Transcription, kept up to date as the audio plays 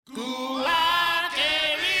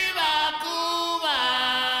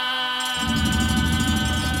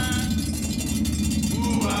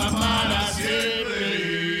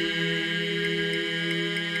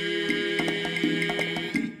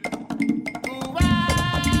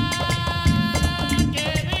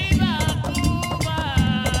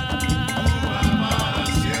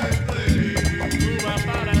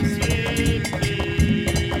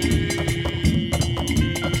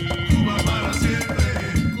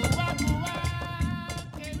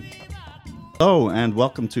Hello and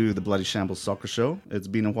welcome to the Bloody Shambles Soccer Show. It's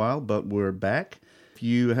been a while, but we're back. If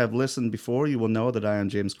you have listened before, you will know that I am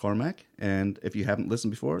James Cormack, and if you haven't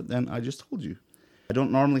listened before, then I just told you. I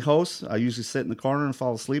don't normally host. I usually sit in the corner and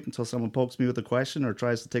fall asleep until someone pokes me with a question or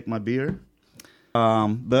tries to take my beer.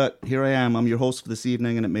 But here I am. I'm your host for this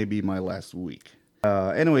evening, and it may be my last week.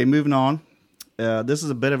 Anyway, moving on. This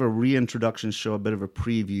is a bit of a reintroduction show, a bit of a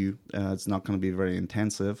preview. It's not going to be very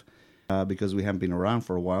intensive. Because we haven't been around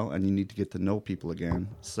for a while and you need to get to know people again.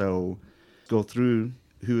 So go through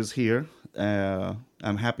who is here.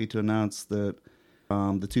 I'm happy to announce that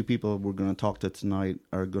the two people we're going to talk to tonight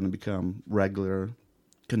are going to become regular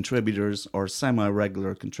contributors or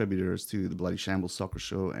semi-regular contributors to the Bloody Shambles Soccer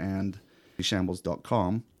Show and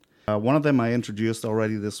shambles.com. One of them I introduced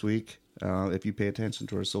already this week. If you pay attention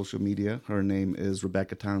to her social media, her name is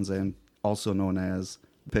Rebecca Townsend, also known as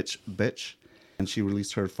Pitch Bitch. And she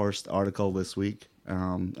released her first article this week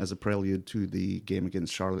as a prelude to the game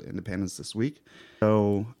against Charlotte Independence this week.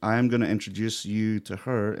 So I'm going to introduce you to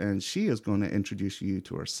her, and she is going to introduce you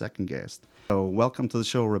to our second guest. So welcome to the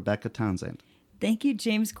show, Rebecca Townsend. Thank you,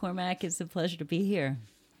 James Cormack. It's a pleasure to be here.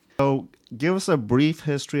 So give us a brief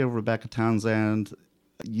history of Rebecca Townsend.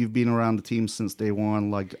 You've been around the team since day one,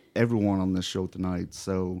 like everyone on this show tonight.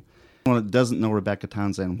 So if anyone that doesn't know Rebecca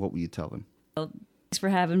Townsend, what will you tell them? Well, thanks for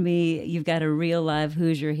having me. You've got a real live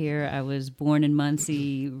Hoosier here. I was born in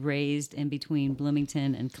Muncie, raised in between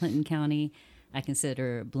Bloomington and Clinton County. I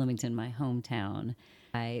consider Bloomington my hometown.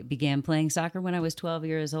 I began playing soccer when I was 12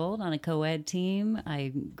 years old on a co-ed team.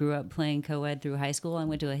 I grew up playing co-ed through high school. I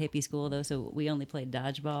went to a hippie school, though, so we only played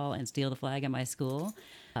dodgeball and steal the flag at my school.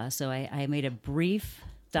 So I made a brief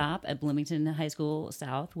stop at Bloomington High School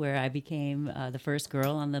South, where I became the first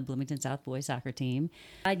girl on the Bloomington South boys soccer team.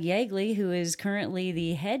 Todd Yeagley, who is currently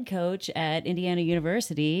the head coach at Indiana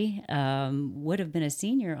University, would have been a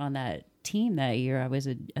senior on that team that year. I was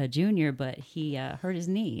a junior, but he hurt his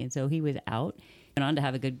knee, and so he was out. Went on to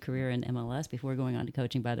have a good career in MLS before going on to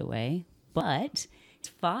coaching, by the way. But his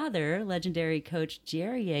father, legendary coach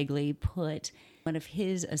Jerry Yeagley, put one of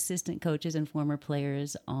his assistant coaches and former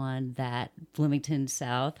players on that Bloomington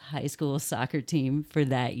South high school soccer team for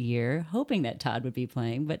that year, hoping that Todd would be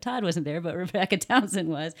playing. But Todd wasn't there, but Rebecca Townsend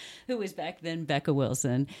was, who was back then Becca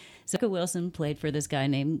Wilson. So Becca Wilson played for this guy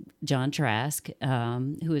named John Trask,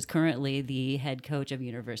 who is currently the head coach of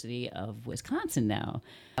University of Wisconsin now,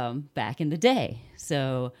 back in the day.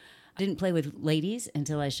 So I didn't play with ladies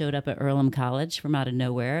until I showed up at Earlham College from out of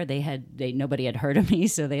nowhere. Nobody had heard of me,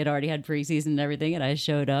 so they had already had preseason and everything, and I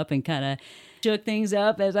showed up and kind of shook things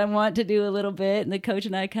up as I want to do a little bit, and the coach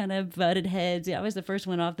and I kind of butted heads. Yeah, I was the first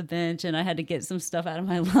one off the bench, and I had to get some stuff out of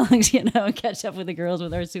my lungs, and catch up with the girls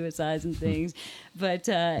with our suicides and things. But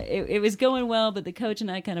it was going well, but the coach and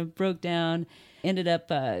I kind of broke down. Ended up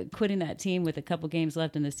quitting that team with a couple games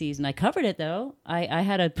left in the season. I covered it, though. I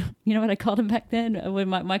had a, you know what I called him back then? When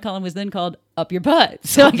my column was then called Up Your Butt.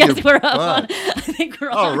 So I guess we're up on, I think we're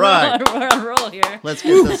on a roll here. Let's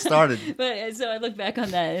get this started. But so I look back on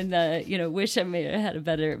that and, wish I had a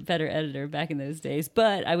better editor back in those days.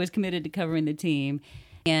 But I was committed to covering the team.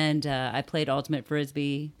 And I played Ultimate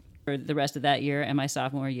Frisbee for the rest of that year and my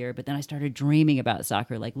sophomore year. But then I started dreaming about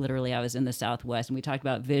soccer. Like literally I was in the Southwest, and we talked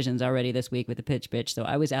about visions already this week with the pitch bitch. So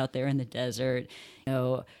I was out there in the desert,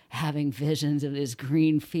 having visions of this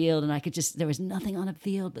green field, and there was nothing on the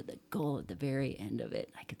field but the goal at the very end of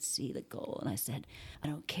it. I could see the goal, and I said, I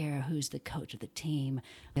don't care who's the coach of the team.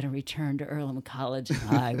 I'm going to return to Earlham College and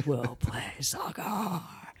I will play soccer.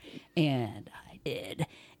 And I did.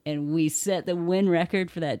 And we set the win record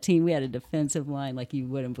for that team. We had a defensive line like you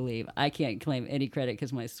wouldn't believe. I can't claim any credit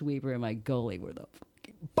because my sweeper and my goalie were the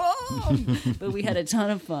fucking bomb. But we had a ton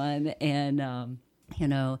of fun. And,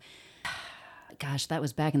 gosh, that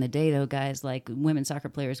was back in the day, though, guys. Like, women's soccer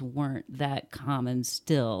players weren't that common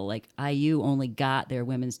still. Like, IU only got their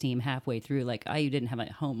women's team halfway through. Like, IU didn't have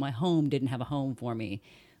a home. My home didn't have a home for me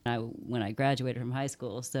when I graduated from high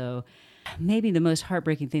school. So maybe the most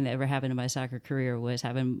heartbreaking thing that ever happened in my soccer career was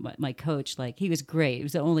having my coach. Like, he was great. He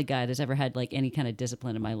was the only guy that's ever had like any kind of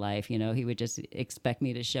discipline in my life. He would just expect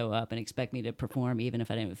me to show up and expect me to perform even if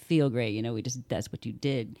I didn't feel great. That's what you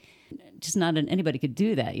did. Just not anybody could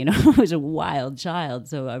do that. I was a wild child.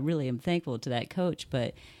 So I really am thankful to that coach.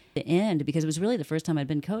 But the end, because it was really the first time I'd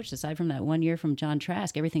been coached aside from that 1 year from John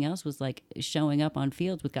Trask. Everything else was like showing up on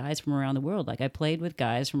fields with guys from around the world. Like, I played with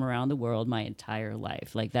guys from around the world my entire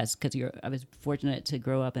life. Like, that's because I was fortunate to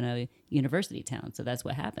grow up in a university town, so that's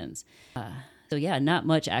what happens. So yeah, not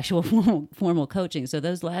much actual formal coaching. So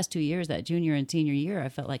those last 2 years, that junior and senior year, I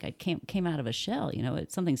felt like I came out of a shell.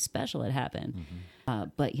 It's something special had happened.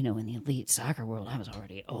 But in the elite soccer world, I was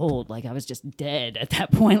already old. Like I was just dead at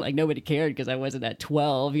that point. Like nobody cared because I wasn't at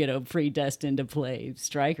 12, predestined to play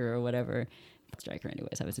striker or whatever. Striker,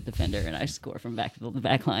 anyways. I was a defender and I score from back to the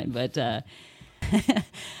back line. But I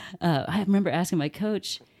remember asking my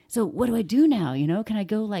coach, so what do I do now? Can I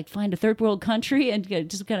go like find a third world country and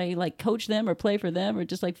just kind of like coach them or play for them or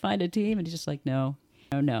just like find a team? And he's just like, no.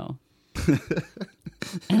 And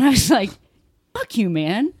I was like, fuck you,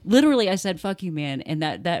 man. Literally, I said, fuck you, man. And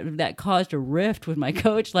that caused a rift with my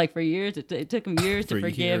coach, like for years. It took him years to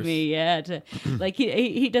forgive me. Yeah. Like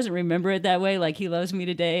he doesn't remember it that way. Like he loves me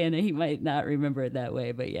today and he might not remember it that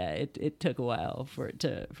way. But yeah, it took a while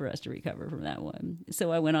for us to recover from that one.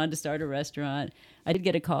 So I went on to start a restaurant. I did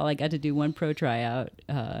get a call. I got to do one pro tryout.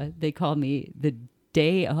 They called me the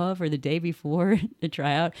day of or the day before the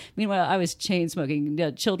tryout. Meanwhile, I was chain smoking.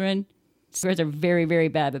 Children, cigarettes are very, very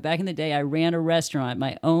bad. But back in the day, I ran a restaurant,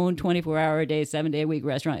 my own 24-hour-a-day, 7-day-a-week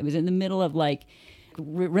restaurant. It was in the middle of like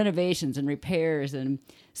renovations and repairs, and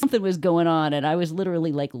something was going on. And I was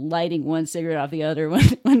literally like lighting one cigarette off the other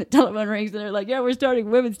when the telephone rings. And they're like, "Yeah, we're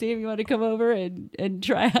starting women's team. You want to come over and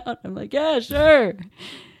try out?" I'm like, "Yeah, sure."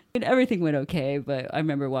 And everything went okay. But I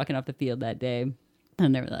remember walking off the field that day,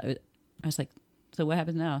 and I was like, "So what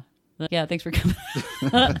happens now?" Like, "Yeah, thanks for coming."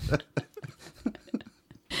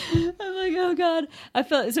 I'm like, oh God. I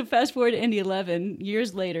felt so. Fast forward to Indy 11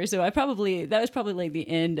 years later. So that was probably like the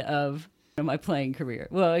end of my playing career.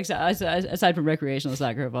 Well, aside from recreational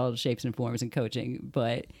soccer of all shapes and forms and coaching,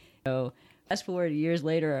 but fast forward years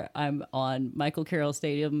later, I'm on Michael Carroll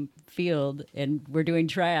Stadium field and we're doing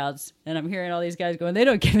tryouts, and I'm hearing all these guys going, they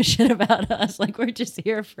don't give a shit about us. Like we're just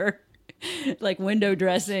here for like window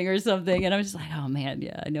dressing or something. And I was just like, oh man,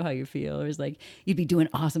 yeah, I know how you feel. It was like, you'd be doing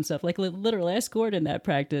awesome stuff. Like literally I scored in that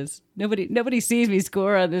practice. Nobody sees me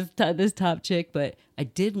score on this top chick, but I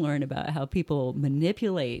did learn about how people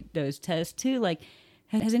manipulate those tests too. Like,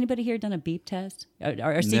 has anybody here done a beep test?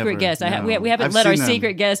 Our secret guest. No. We haven't let our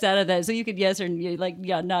secret guest out of that. So you could yes or like,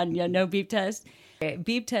 yeah, nod, yeah, no beep test.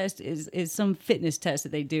 Beep test is some fitness test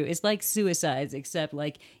that they do. It's like suicides, except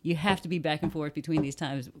like you have to be back and forth between these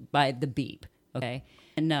times by the beep, okay?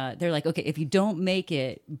 And they're like, okay, if you don't make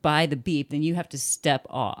it by the beep, then you have to step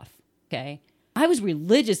off, okay? I was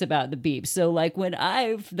religious about the beep, so like when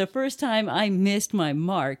the first time I missed my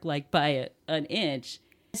mark, like by an inch,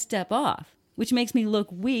 I step off, which makes me look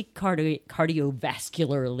weak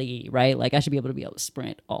cardiovascularly, right? Like I should be able to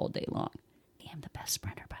sprint all day long. I am the best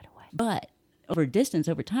sprinter, by the way. But over distance,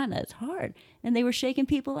 over time, that's hard. And they were shaking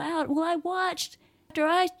people out. Well, I watched after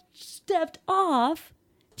I stepped off,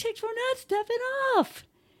 chicks were not stepping off.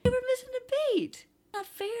 They were missing the beat. Not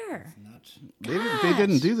fair. They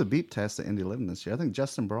didn't do the beep test at Indy 11 this year. I think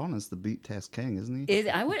Justin Braun is the beep test king, isn't he?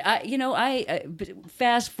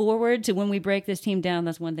 Fast forward to when we break this team down.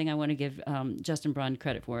 That's one thing I want to give Justin Braun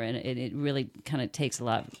credit for, and it really kind of takes a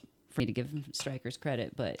lot for me to give strikers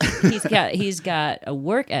credit, but he's got a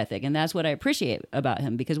work ethic, and that's what I appreciate about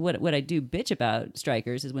him. Because what I do bitch about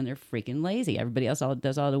strikers is when they're freaking lazy. Everybody else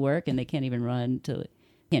does all the work, and they can't even run can't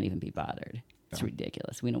even be bothered. It's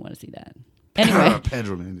ridiculous. We don't want to see that. Anyway,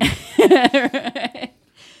 Pedro Mendy. Right.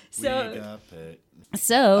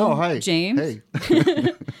 So, hi. James. Hey.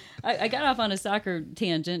 I got off on a soccer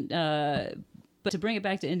tangent, but to bring it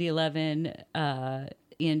back to Indy 11.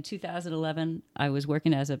 In 2011, I was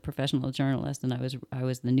working as a professional journalist, and I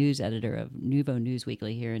was the news editor of Nuvo News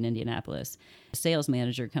Weekly here in Indianapolis. A sales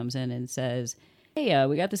manager comes in and says, "Hey,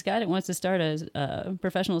 we got this guy that wants to start a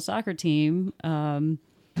professional soccer team.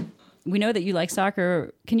 We know that you like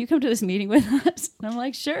soccer. Can you come to this meeting with us?" And I'm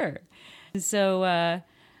like, "Sure." And so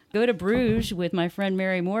go to Bruges with my friend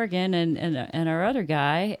Mary Morgan and our other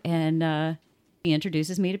guy, and he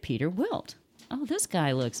introduces me to Peter Wilt. Oh, this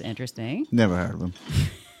guy looks interesting. Never heard of him.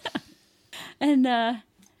 And I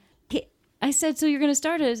said, "So you're going to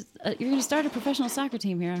start a professional soccer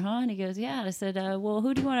team here, huh?" And he goes, "Yeah." And I said, "Well,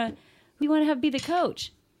 who do you want to have be the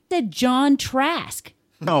coach?" He said, "John Trask."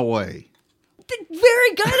 No way. The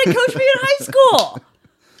very guy that coached me in high school.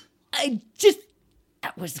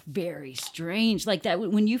 That was very strange. Like that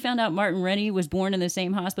when you found out Martin Rennie was born in the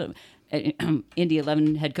same hospital. Indy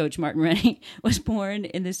 11 head coach Martin Rennie was born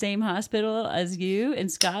in the same hospital as you in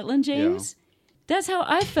Scotland, James. Yeah. That's how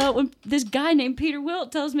I felt when this guy named Peter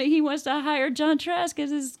Wilt tells me he wants to hire John Trask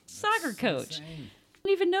as his soccer coach. I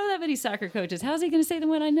don't even know that many soccer coaches. How's he going to say the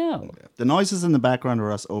one I know? Yeah. The noises in the background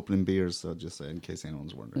are us opening beers, so just in case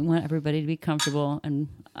anyone's wondering. We want everybody to be comfortable, and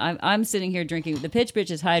I'm sitting here drinking. The pitch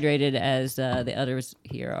bitch is hydrated as the others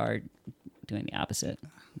here are doing the opposite.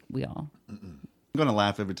 We all. I'm going to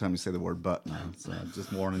laugh every time you say the word "but" now. So I'm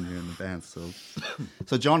just warning you in advance.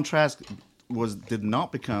 So John Trask did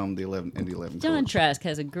not become the Indy 11 John coach. Trask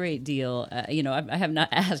has a great deal. I have not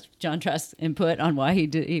asked John Trask's input on why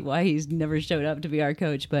he's never showed up to be our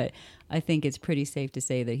coach, but I think it's pretty safe to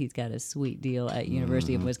say that he's got a sweet deal at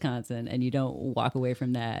University of Wisconsin, and you don't walk away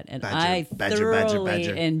from that. And I thoroughly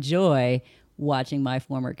enjoy watching my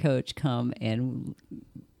former coach come and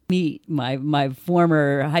meet my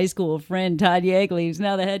former high school friend Todd Yeagley, who's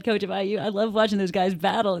now the head coach of IU. I love watching those guys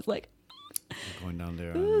battle. It's like, We're going down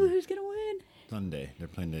there ooh, on who's gonna win? Sunday. They're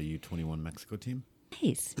playing the U21 Mexico team.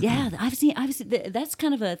 Nice. Yeah, I've seen that's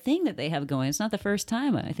kind of a thing that they have going. It's not the first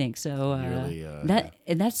time, I think. So and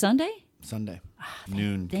that's Sunday? Sunday,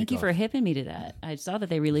 noon. Thank you for hipping me to that. I saw that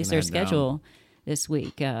they released their schedule this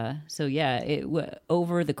week. So yeah,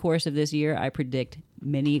 over the course of this year, I predict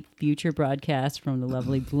many future broadcasts from the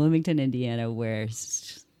lovely Bloomington, Indiana, where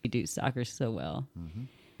we do soccer so well.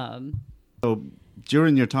 So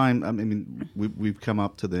during your time, I mean, we've come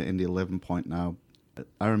up to the Indy 11 point now.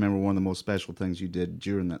 I remember one of the most special things you did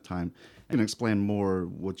during that time. You can explain more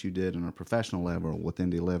what you did on a professional level with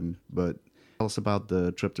Indy 11, but tell us about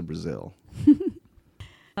the trip to Brazil.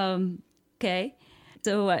 Okay.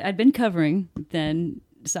 So I'd been covering then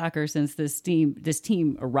soccer since this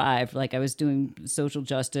team arrived. Like I was doing social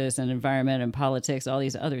justice and environment and politics, all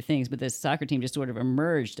these other things, but this soccer team just sort of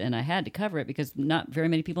emerged, and I had to cover it because not very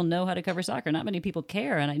many people know how to cover soccer. Not many people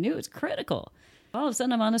care, and I knew it's critical. All of a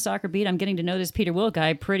sudden, I'm on the soccer beat. I'm getting to know this Peter Wilt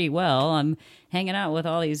guy pretty well. I'm hanging out with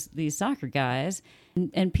all these soccer guys.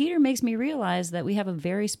 And Peter makes me realize that we have a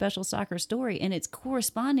very special soccer story, and it's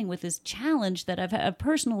corresponding with this challenge that I've had, a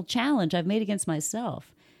personal challenge I've made against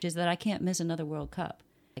myself, which is that I can't miss another World Cup.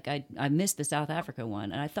 Like I missed the South Africa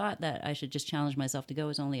one, and I thought that I should just challenge myself to go.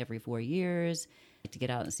 It's only every 4 years. To get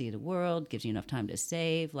out and see the world, gives you enough time to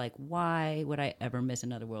save. Like, why would I ever miss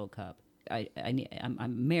another World Cup?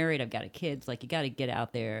 I'm married. I've got a kid. Like, you got to get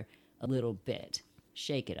out there a little bit,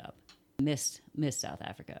 shake it up. Missed South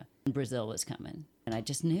Africa, and Brazil was coming, and I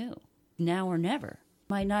just knew now or never.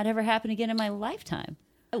 Might not ever happen again in my lifetime.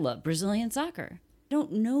 I love Brazilian soccer. I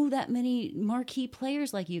don't know that many marquee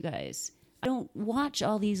players like you guys. I don't watch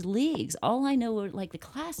all these leagues. All I know are like the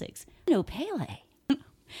classics. I know Pele.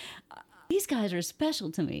 These guys are special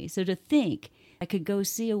to me. So to think I could go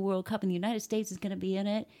see a World Cup and the United States is going to be in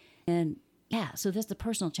it, and yeah, so that's the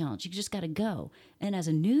personal challenge. You just got to go. And as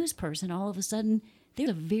a news person, all of a sudden, there's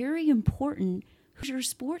a very important Hoosier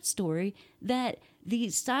sports story that the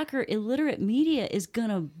soccer illiterate media is going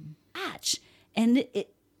to batch. And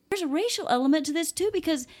there's a racial element to this, too,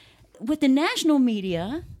 because what the national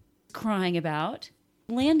media crying about,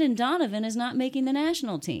 Landon Donovan is not making the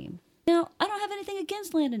national team. Now, I don't have anything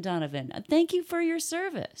against Landon Donovan. Thank you for your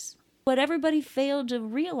service. What everybody failed to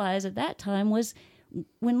realize at that time was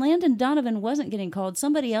when Landon Donovan wasn't getting called,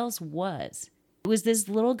 somebody else was. It was this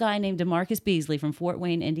little guy named DeMarcus Beasley from Fort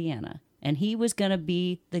Wayne, Indiana. And he was going to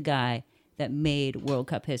be the guy that made World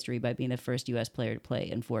Cup history by being the first U.S. player to play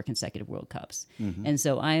in 4 consecutive World Cups. Mm-hmm. And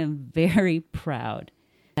so I am very proud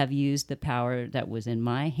to have used the power that was in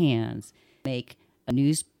my hands to make a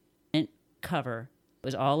news cover. It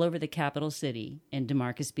was all over the capital city in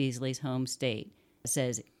DeMarcus Beasley's home state. It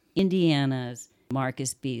says, Indiana's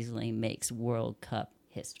Marcus Beasley makes World Cup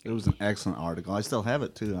history. It was an excellent article. I still have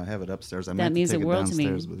it, too. I have it upstairs. That means the world to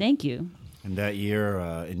me. Thank you. And that year,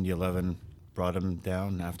 Indy 11 brought him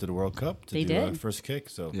down after the World Cup to do a first kick.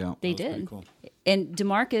 So yeah, they did. Cool. And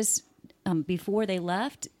DeMarcus, before they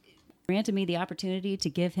left, granted me the opportunity to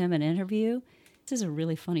give him an interview. This is a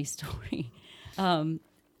really funny story.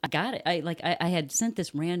 I got it. I had sent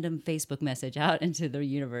this random Facebook message out into the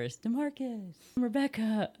universe. DeMarcus,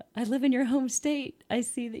 Rebecca, I live in your home state. I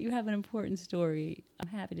see that you have an important story. I'm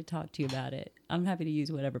happy to talk to you about it. I'm happy to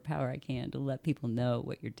use whatever power I can to let people know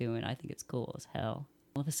what you're doing. I think it's cool as hell.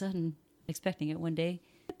 All of a sudden, expecting it one day,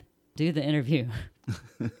 do the interview.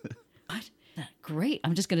 What? Great.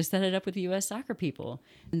 I'm just going to set it up with the U.S. soccer people.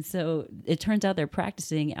 And so it turns out they're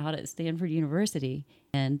practicing out at Stanford University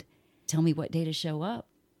and tell me what day to show up.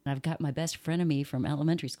 And I've got my best frenemy from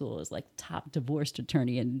elementary school is like top divorced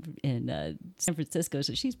attorney in San Francisco.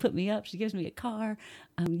 So she's put me up. She gives me a car.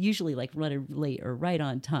 I'm usually like running late or right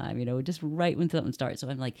on time, just right when something starts. So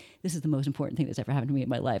I'm like, this is the most important thing that's ever happened to me in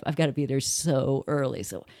my life. I've got to be there so early.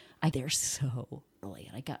 So I'm there so early.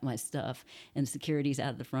 And I got my stuff and security's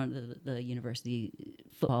out of the front of the university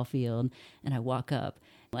football field. And I walk up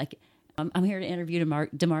like, I'm here to interview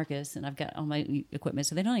DeMarcus, and I've got all my equipment,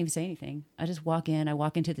 so they don't even say anything. I just walk in. I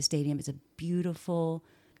walk into the stadium. It's a beautiful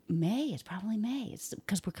May. It's probably May. It's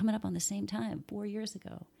because we're coming up on the same time, 4 years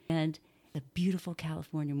ago. And A beautiful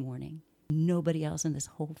California morning. Nobody else in this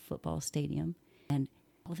whole football stadium. And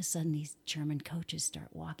all of a sudden, these German coaches start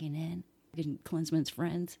walking in. Klinsmann's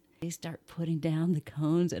friends, they start putting down the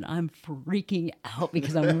cones, and I'm freaking out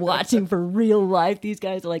because I'm watching for real life. These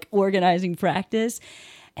guys are like organizing practice.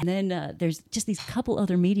 And then there's just these couple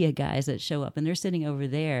other media guys that show up, and they're sitting over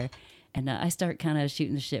there. And I start kind of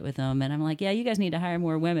shooting the shit with them. And I'm like, yeah, you guys need to hire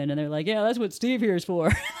more women. And they're like, yeah, that's what Steve here is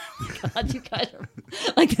for. God, you guys are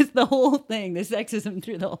like, it's the whole thing. The sexism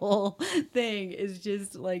through the whole thing is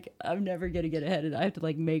just like, I'm never going to get ahead. And I have to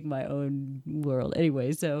like make my own world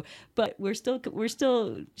anyway. So, but we're still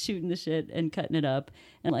shooting the shit and cutting it up.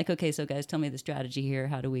 And I'm like, okay, so guys, tell me the strategy here.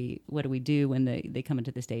 What do we do when they come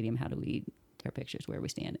into the stadium? How do we take our pictures? Where are we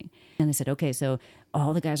standing? And they said, okay, so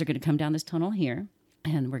all the guys are going to come down this tunnel here.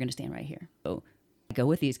 And we're going to stand right here. So I go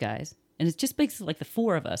with these guys. And it's just basically like the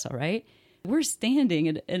four of us, all right? We're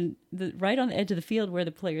standing right on the edge of the field where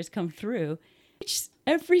the players come through. Just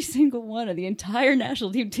every single one of the entire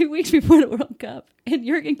national team 2 weeks before the World Cup. And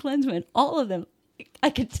Jurgen Klinsmann, all of them, I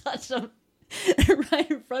could touch them right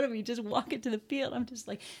in front of me, just walk into the field. I'm just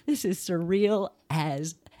like, this is surreal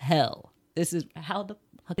as hell. This is how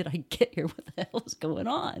did I get here? What the hell is going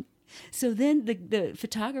on? So then the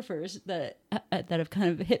photographers that have kind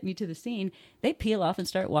of hit me to the scene, they peel off and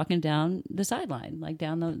start walking down the sideline, like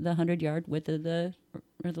down the 100-yard width of the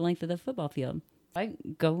length of the football field. I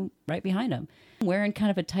go right behind them. I'm wearing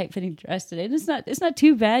kind of a tight-fitting dress today. And it's not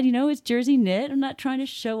too bad, it's jersey knit. I'm not trying to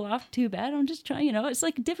show off too bad. I'm just trying, it's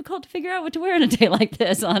like difficult to figure out what to wear on a day like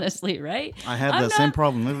this, honestly, right? I have that same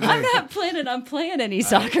problem every day. I'm not planning on playing any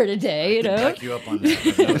soccer today, I back you up on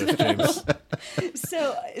that.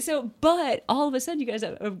 But all of a sudden, you guys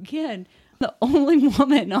are, again, the only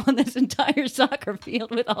woman on this entire soccer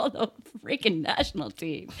field with all the freaking national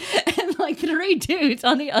team. And like 3 dudes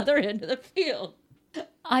on the other end of the field.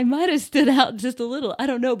 I might have stood out just a little. I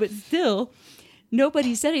don't know, but still,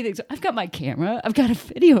 nobody said anything. So I've got my camera. I've got a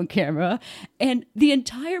video camera. And the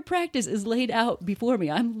entire practice is laid out before me.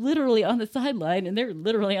 I'm literally on the sideline, and they're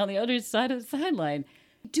literally on the other side of the sideline.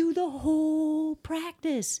 Do the whole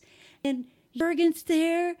practice. And Jurgen's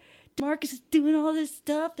there. Marcus is doing all this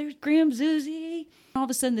stuff. There's Graham Zuzi. All of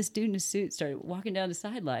a sudden, this dude in a suit started walking down the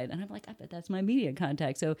sideline. And I'm like, I bet that's my media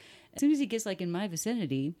contact. So as soon as he gets like in my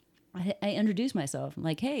vicinity, I introduce myself. I'm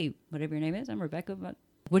like, hey, whatever your name is, I'm Rebecca.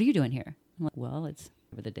 What are you doing here? I'm like, well, it's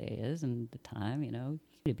whatever the day is and the time,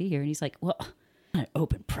 to be here. And he's like, well, not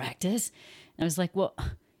open practice. And I was like, well,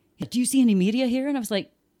 do you see any media here? And I was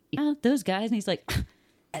like, yeah, those guys. And he's like,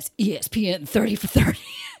 that's ESPN 30 for 30.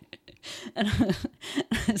 And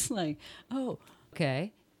I was like, oh,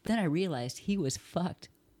 okay. Then I realized he was fucked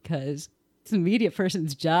because it's a media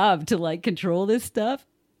person's job to like control this stuff.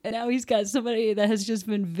 And now he's got somebody that has just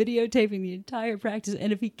been videotaping the entire practice.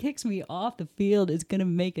 And if he kicks me off the field, it's going to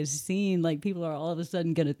make a scene. Like people are all of a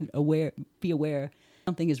sudden going to be aware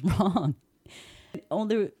something is wrong.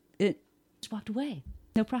 It just walked away.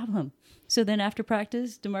 No problem. So then after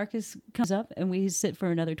practice, DeMarcus comes up and we sit for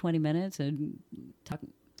another 20 minutes and talk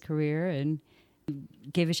career and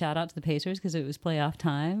gave a shout out to the Pacers because it was playoff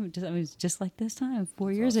time. It was just like this time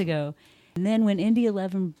 4 years ago. And then when Indy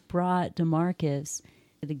 11 brought DeMarcus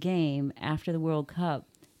to the game after the World Cup,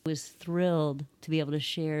 I was thrilled to be able to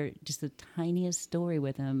share just the tiniest story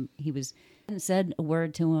with him. Hadn't said a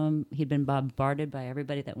word to him. He'd been bombarded by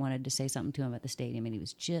everybody that wanted to say something to him at the stadium, and he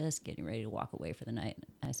was just getting ready to walk away for the night.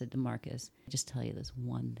 I said, DeMarcus, I'll just tell you this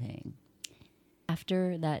one thing.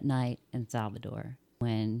 After that night in Salvador,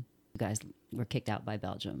 when you guys were kicked out by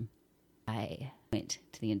Belgium, I went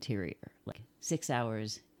to the interior, like 6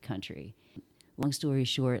 hours country. Long story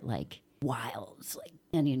short, like wilds, like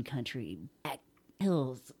Indian country, back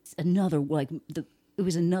hills, it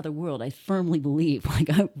was another world. I firmly believe, like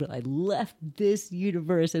I left this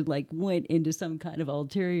universe and like went into some kind of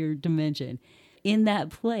ulterior dimension. In that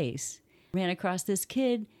place, ran across this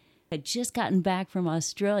kid had just gotten back from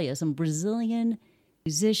Australia, some Brazilian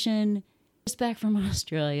musician, just back from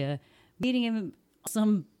Australia, meeting him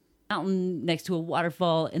some mountain next to a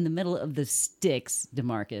waterfall in the middle of the sticks,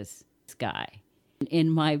 DeMarcus, this guy. In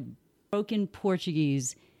my broken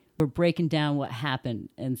Portuguese, we're breaking down what happened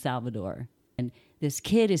in Salvador. And this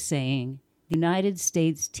kid is saying, the United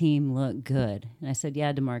States team looked good. And I said,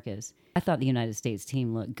 yeah, DeMarcus, I thought the United States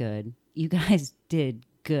team looked good. You guys did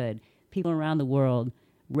good. People around the world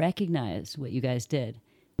recognized what you guys did.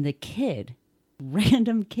 And the kid,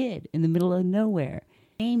 random kid in the middle of nowhere,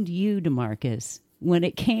 named you, DeMarcus. When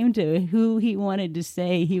it came to who he wanted to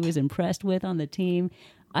say he was impressed with on the team,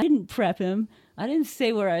 I didn't prep him. I didn't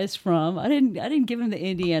say where I was from. I didn't give him the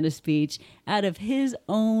Indiana speech. Out of his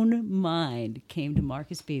own mind came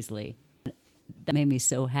DeMarcus Beasley. that made me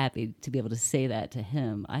so happy to be able to say that to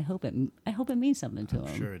him. I hope it means something to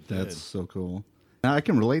him. Sure it did. That's so cool. Now, I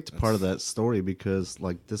can relate to part of that story because,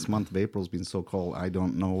 like, this month of April's been so cold. I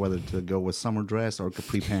don't know whether to go with summer dress or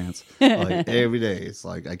capri pants. Like, every day, it's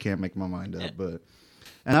like I can't make my mind up. But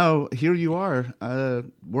and now here you are,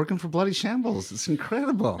 working for Bloody Shambles. It's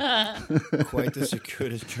incredible. Quite the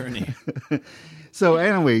circuitous journey. So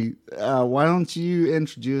anyway, why don't you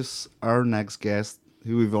introduce our next guest,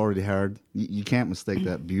 who we've already heard? You can't mistake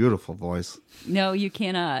that beautiful voice. No, you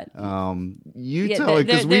cannot. Tell it,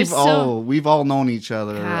 because we've all known each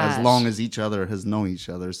other as long as each other has known each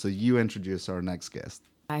other. So you introduce our next guest.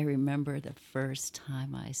 I remember the first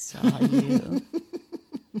time I saw you.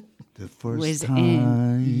 The first was time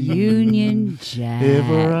in Union Jack.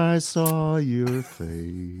 ever I saw your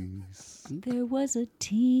face. There was a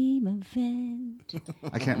team event.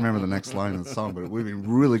 I can't remember the next line of the song, but it would be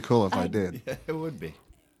really cool if I did. Yeah, it would be.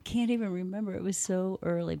 Can't even remember. It was so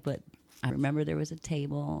early, but I remember there was a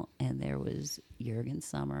table and there was Jürgen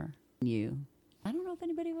Sommer, you. I don't know if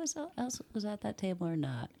anybody else was at that table or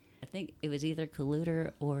not. I think it was either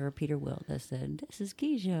Kaluter or Peter Wilt that said, "This is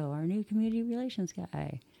Guijo, our new community relations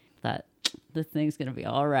guy." Thought, this thing's going to be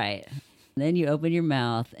all right. And then you open your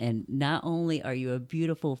mouth, and not only are you a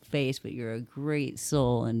beautiful face, but you're a great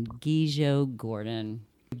soul. And Guijo Gordon,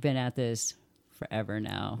 we've been at this forever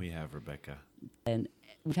now. We have, Rebecca. And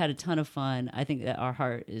we've had a ton of fun. I think that our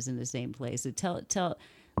heart is in the same place. So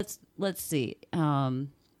let's see.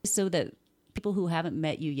 So that people who haven't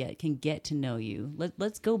met you yet can get to know you.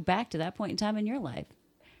 Let's go back to that point in time in your life.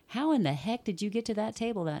 How in the heck did you get to that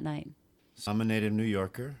table that night? So I'm a native New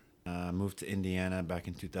Yorker. Moved to Indiana back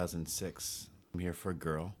in 2006. I'm here for a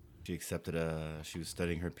girl. She was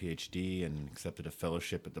studying her PhD and accepted a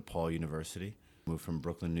fellowship at DePaul University. Moved from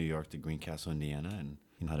Brooklyn, New York to Greencastle, Indiana,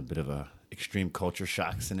 and had a bit of a extreme culture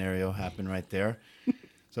shock scenario happen right there.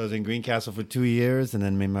 So I was in Greencastle for 2 years and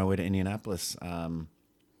then made my way to Indianapolis.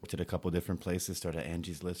 Worked at a couple different places, started at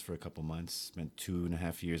Angie's List for a couple months, spent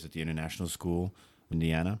 2.5 years at the International School,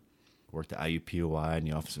 Indiana. Worked at IUPUI in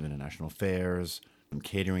the Office of International Affairs, some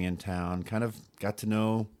catering in town, kind of got to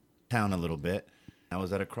know town a little bit. I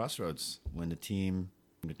was at a crossroads when the team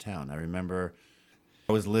came to town. I remember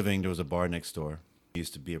there was a bar next door. I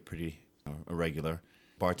used to be a pretty irregular.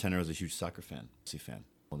 Bartender was a huge soccer fan,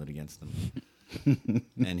 hold it against them.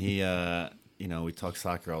 And he, we talk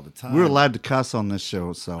soccer all the time. We're allowed to cuss on this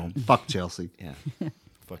show, so fuck Chelsea. Yeah,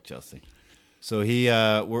 fuck Chelsea. So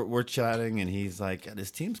we're chatting, and he's like,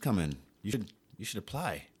 "This team's coming. You should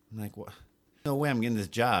apply." I'm like, "What? No way, I'm getting this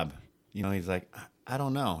job." He's like, "I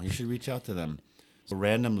don't know. You should reach out to them." So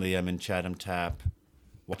randomly, I'm in Chatham Tap,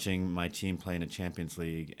 watching my team play in the Champions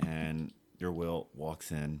League, and your Will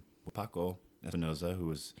walks in with Paco Espinoza, who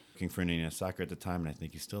was working for Indiana Soccer at the time, and I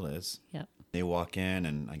think he still is. Yep. They walk in,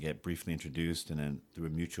 and I get briefly introduced, and then through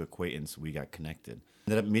a mutual acquaintance, we got connected.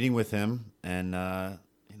 Ended up meeting with him, and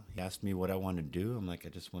he asked me what I wanted to do. I'm like, I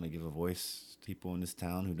just want to give a voice to people in this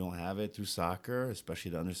town who don't have it through soccer,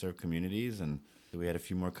 especially the underserved communities. And so we had a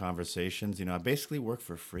few more conversations. I basically worked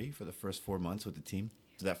for free for the first 4 months with the team.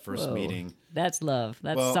 So that first meeting. That's love.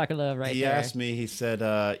 That's soccer love right there. He asked me, he said,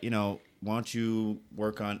 why don't you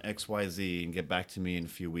work on XYZ and get back to me in a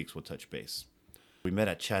few weeks, we'll touch base. We met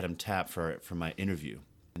at Chatham Tap for my interview.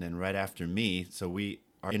 And then right after me,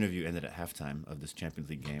 our interview ended at halftime of this Champions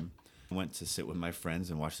League game. I went to sit with my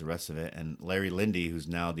friends and watch the rest of it. And Larry Lindy, who's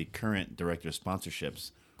now the current director of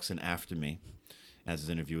sponsorships, walks in after me as his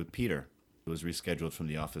interview with Peter. It was rescheduled from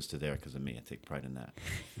the office to there because of me. I take pride in that.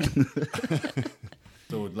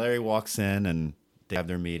 So Larry walks in and they have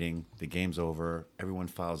their meeting. The game's over. Everyone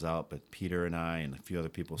files out, but Peter and I and a few other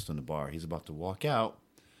people still in the bar. He's about to walk out.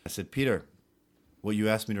 I said, "Peter, what you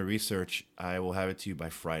asked me to research, I will have it to you by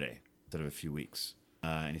Friday instead of a few weeks."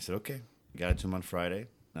 And he said, "Okay." I got it to him on Friday.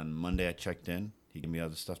 On Monday, I checked in. He gave me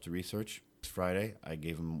other stuff to research. Friday, I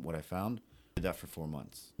gave him what I found. Did that for 4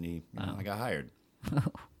 months. And I got hired.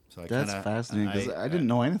 So That's fascinating because I didn't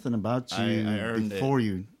know anything about you before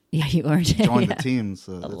you you joined the team.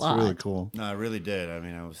 So that's really cool. No, I really did. I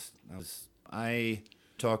mean, I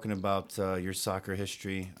talking about your soccer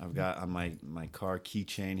history. I've got on my car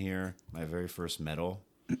keychain here my very first medal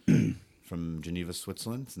from Geneva,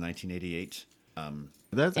 Switzerland. It's 1988.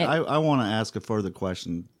 I want to ask a further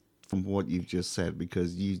question from what you've just said,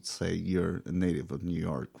 because you say you're a native of New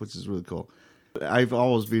York, which is really cool. I've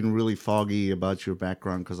always been really foggy about your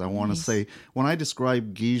background because I want to say, when I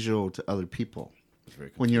describe Guijo to other people,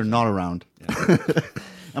 when you're not around,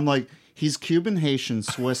 I'm like, he's Cuban, Haitian,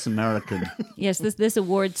 Swiss American. Yes, this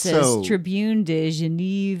award says Tribune de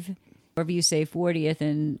Genève However you say 40th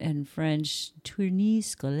in French, Tournée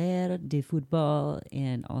scolaire de football,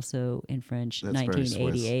 and also in French, That's very Swiss.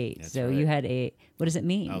 1988. That's So right. you had what does it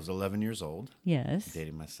mean? I was 11 years old. Yes.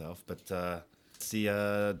 Dating myself. But it's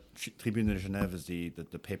the Tribune de Genève is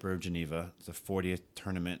the paper of Geneva. It's the 40th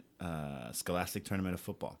tournament, scholastic tournament of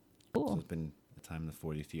football. Cool. So it's been the time of the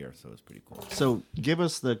 40th year, so it's pretty cool. So give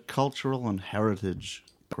us the cultural and heritage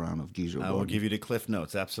background of Guizhou. I will give you the Cliff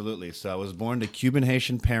Notes, absolutely. So I was born to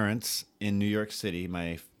Cuban-Haitian parents in New York City.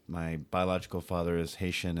 My biological father is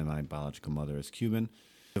Haitian and my biological mother is Cuban.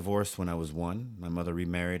 Divorced when I was 1. My mother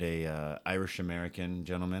remarried a Irish-American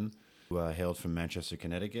gentleman who hailed from Manchester,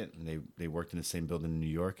 Connecticut. And they worked in the same building in New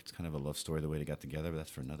York. It's kind of a love story the way they got together, but that's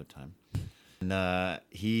for another time. And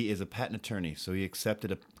he is a patent attorney, so he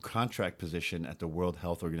accepted a contract position at the World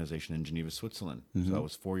Health Organization in Geneva, Switzerland. So I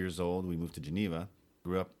was 4 years old. We moved to Geneva.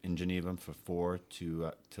 Grew up in Geneva for 4 till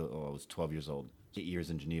I was 12 years old. 8 years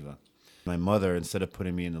in Geneva. My mother, instead of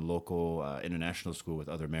putting me in the local international school with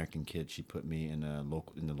other American kids, she put me in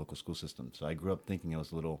the local school system. So I grew up thinking I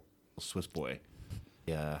was a little Swiss boy.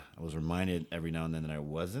 Yeah, I was reminded every now and then that I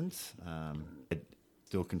wasn't. I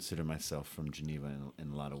still consider myself from Geneva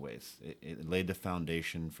in a lot of ways. It laid the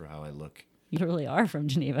foundation for how I look. You really are from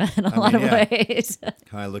Geneva in a lot of ways.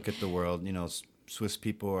 How I look at the world. You know, Swiss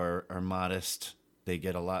people are modest. They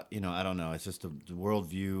get a lot, I don't know. It's just the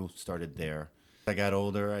worldview started there. As I got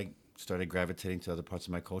older, I started gravitating to other parts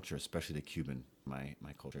of my culture, especially the Cuban, my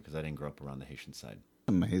culture, because I didn't grow up around the Haitian side.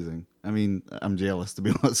 Amazing. I mean, I'm jealous, to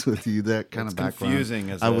be honest with you. That kind of background.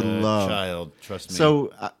 Confusing as I would love. Child, trust me.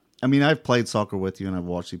 So, I mean, I've played soccer with you, and I've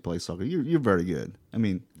watched you play soccer. You're very good. I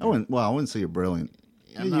mean, I wouldn't say you're brilliant.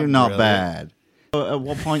 You're not bad. At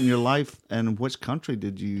what point in your life and which country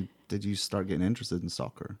did you start getting interested in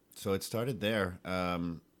soccer? So it started there.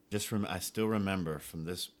 I still remember from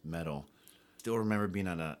this medal. Still remember being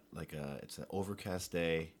on it's an overcast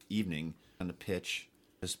day evening on the pitch,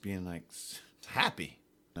 just being like happy.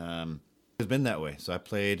 It's been that way. So I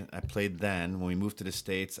played then. When we moved to the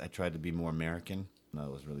States, I tried to be more American. No,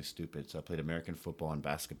 it was really stupid. So I played American football and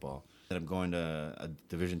basketball. Then I'm going to a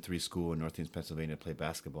Division III school in Northeast Pennsylvania to play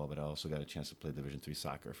basketball, but I also got a chance to play Division III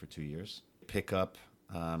soccer for 2 years. Pick up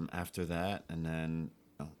after that, and then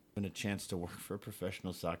a chance to work for a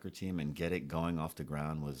professional soccer team and get it going off the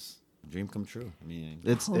ground was a dream come true. I mean,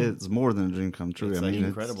 it's more than a dream come true. It's I mean,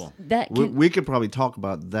 incredible. We could probably talk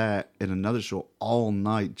about that in another show all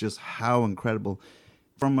night. Just how incredible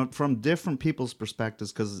from different people's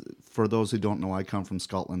perspectives. Because for those who don't know, I come from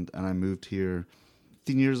Scotland and I moved here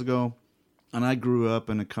 15 years ago. And I grew up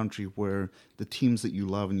in a country where the teams that you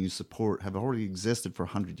love and you support have already existed for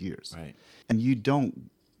 100 years. Right. And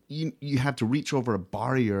you have to reach over a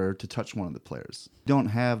barrier to touch one of the players. You don't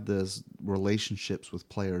have this relationships with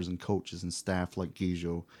players and coaches and staff like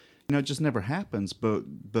Guizhou. It just never happens.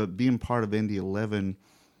 But being part of Indy 11,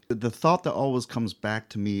 the thought that always comes back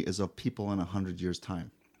to me is of people in 100 years'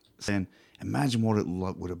 time. Saying, imagine what it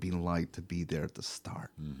would have been like to be there at the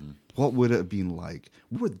start. Mm-hmm. What would it have been like?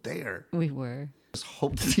 We were there. We were. Just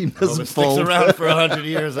hope the team doesn't fold. Sticks around for 100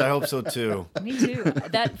 years. I hope so too. Me too.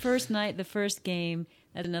 That first night, the first game,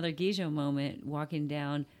 that's another Guizhou moment. Walking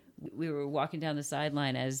down, we were walking down the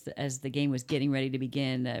sideline as the game was getting ready to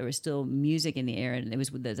begin. There was still music in the air, and it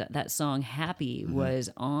was that song "Happy"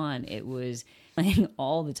 was on. It was playing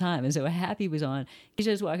all the time, and so "Happy" was on.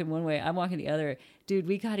 Guizhou's walking one way, I'm walking the other. Dude,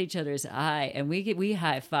 we caught each other's eye, and we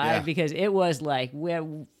high fived because it was like,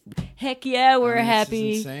 heck yeah, we're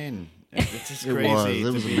happy. It's insane. It's just crazy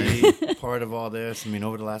to be part of all this. I mean,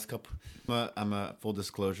 over the last couple, I'm a full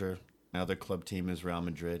disclosure. My other club team is Real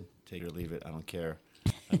Madrid. Take it or leave it. I don't care.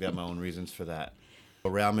 I've got my own reasons for that.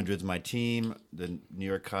 But Real Madrid's my team. The New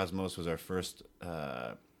York Cosmos was our first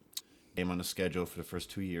game on the schedule for the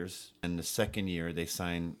first 2 years. And the second year, they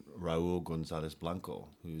signed Raul Gonzalez Blanco,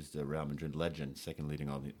 who's the Real Madrid legend, second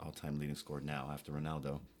all-time leading scorer now after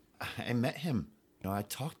Ronaldo. I met him. I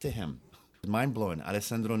talked to him. It was mind-blowing.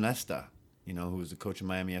 Alessandro Nesta, who was the coach of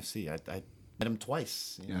Miami FC. I met him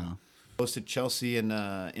twice. Hosted Chelsea and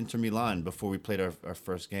Inter Milan before we played our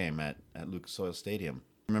first game at Lucas Oil Stadium.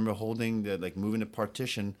 I remember moving the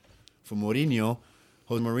partition for Mourinho,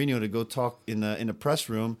 holding Mourinho to go talk in the press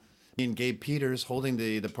room. Me and Gabe Peters holding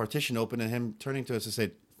the partition open and him turning to us and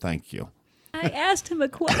say, "Thank you." I asked him a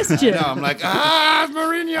question. I'm like,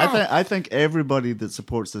 Mourinho. I think everybody that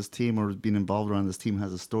supports this team or has been involved around this team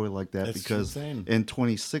has a story like that. That's because insane. In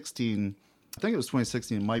 2016, I think it was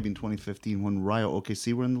 2016, it might have been 2015 when Rayo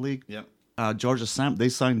OKC were in the league. Yep. They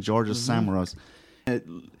signed Georges Samaras.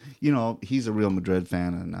 He's a Real Madrid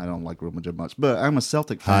fan, and I don't like Real Madrid much, but I'm a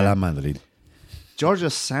Celtic fan. Hala Madrid.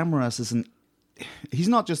 Georges Samaras he's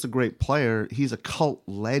not just a great player, he's a cult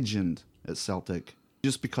legend at Celtic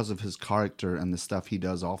just because of his character and the stuff he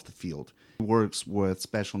does off the field. He works with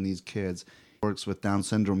special needs kids, works with Down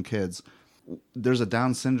syndrome kids. There's a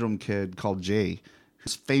Down syndrome kid called Jay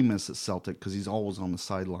who's famous at Celtic because he's always on the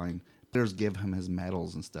sideline. Players give him his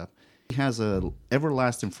medals and stuff. He has a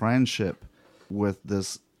everlasting friendship with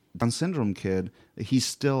this Down syndrome kid. He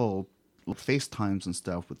still FaceTimes and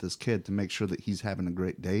stuff with this kid to make sure that he's having a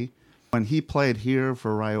great day. When he played here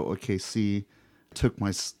for Rio OKC,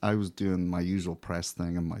 I was doing my usual press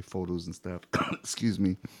thing and my photos and stuff. Excuse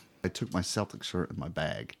me. I took my Celtic shirt in my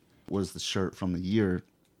bag. It was the shirt from the year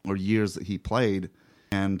or years that he played,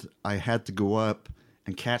 and I had to go up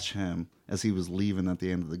and catch him as he was leaving at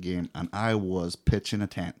the end of the game, and I was pitching a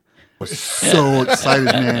tent. I was so excited,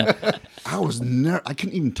 man. I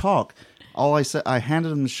couldn't even talk. All I said, I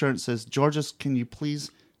handed him the shirt and says, "Georges, can you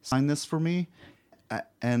please sign this for me?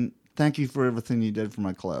 And thank you for everything you did for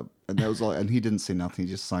my club." And that was all. And he didn't say nothing.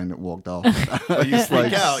 He just signed it, walked off. You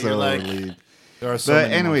freak out. You're like, relieved. there are so But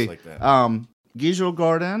many anyway, like that. Guijo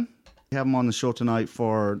Gardin, we have him on the show tonight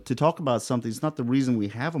to talk about something. It's not the reason we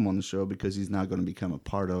have him on the show because he's now going to become a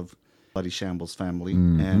part of Bloody Shambles family,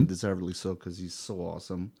 and deservedly so because he's so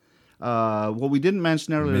awesome. What we didn't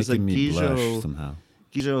mention earlier is that Making me blush Guijo, somehow.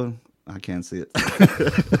 I can't see it.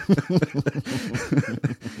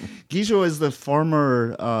 Guijo is the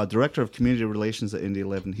former director of community relations at Indy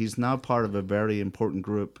 11. He's now part of a very important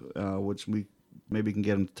group, which we maybe can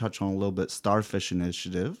get him to touch on a little bit, Starfish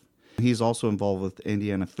Initiative. He's also involved with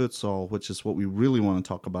Indiana Futsal, which is what we really want to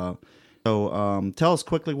talk about. So tell us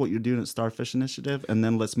quickly what you're doing at Starfish Initiative, and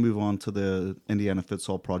then let's move on to the Indiana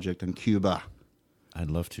Futsal project in Cuba. I'd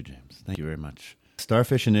love to, James. Thank you very much.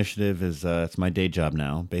 Starfish Initiative is it's my day job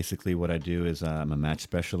now. Basically, what I do is I'm a match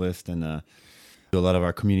specialist and do a lot of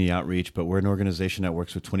our community outreach, but we're an organization that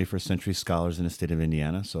works with 21st century scholars in the state of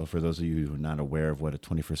Indiana. So for those of you who are not aware of what a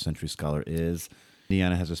 21st century scholar is,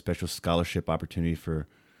 Indiana has a special scholarship opportunity for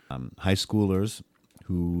high schoolers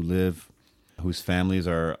whose families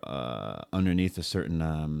are underneath a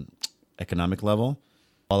certain economic level.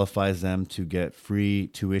 Qualifies them to get free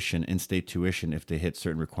tuition, in-state tuition, if they hit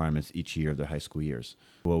certain requirements each year of their high school years.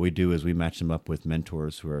 What we do is we match them up with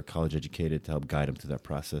mentors who are college educated to help guide them through that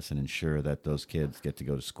process and ensure that those kids get to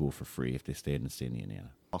go to school for free if they stay in the state of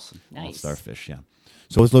Indiana. Awesome. Nice. Starfish, yeah.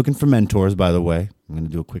 So I was looking for mentors, by the way. I'm going to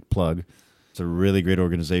do a quick plug. It's a really great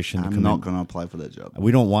organization. I'm not going to apply for that job.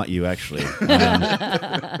 We don't want you, actually.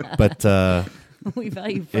 But... We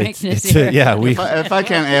value frankness it's here. yeah, we. If I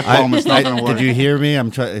can't F-bomb, it's not going to work. Did you hear me?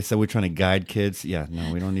 I said we're trying to guide kids. Yeah,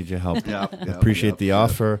 no, we don't need your help. Appreciate the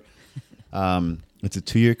offer. It's a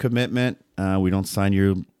 2-year commitment. We don't sign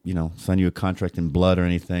you a contract in blood or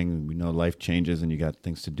anything. We know life changes and you got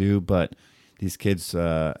things to do, but these kids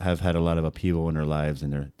have had a lot of upheaval in their lives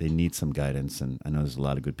and they need some guidance. And I know there's a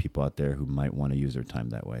lot of good people out there who might want to use their time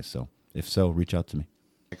that way. So if so, reach out to me.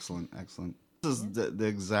 Excellent. This is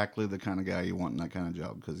exactly the kind of guy you want in that kind of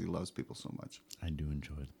job because he loves people so much. I do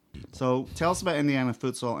enjoy it. So tell us about Indiana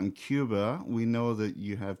Futsal and Cuba. We know that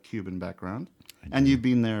you have Cuban background, and you've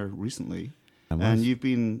been there recently. And you've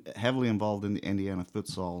been heavily involved in the Indiana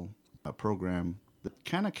Futsal program that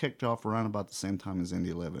kind of kicked off around about the same time as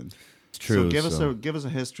Indy 11. It's true. So give us a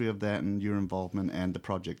history of that and your involvement and the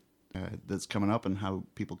project that's coming up and how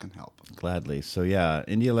people can help. Gladly. So yeah,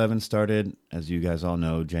 Indy 11 started, as you guys all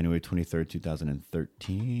know, January 23rd,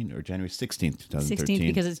 2013, or January 16th, 2013. 16th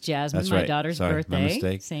because it's Jasmine, my daughter's birthday. My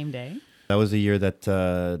mistake. Same day. That was the year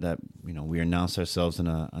that we announced ourselves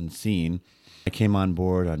on scene. I came on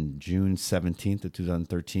board on June 17th of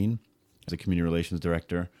 2013 as a community relations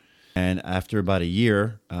director. And after about a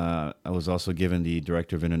year, I was also given the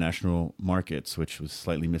director of international markets, which was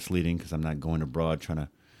slightly misleading because I'm not going abroad trying to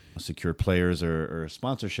secure players or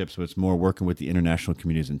sponsorships, but it's more working with the international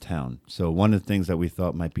communities in town. So one of the things that we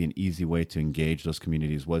thought might be an easy way to engage those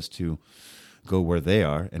communities was to go where they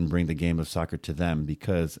are and bring the game of soccer to them,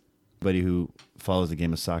 because anybody who follows the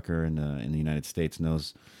game of soccer in the United States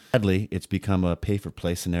knows, sadly, it's become a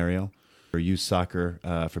pay-for-play scenario for youth soccer,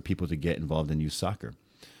 for people to get involved in youth soccer.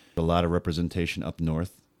 A lot of representation up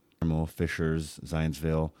north, Carmel, Fishers,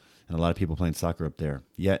 Zionsville, and a lot of people playing soccer up there.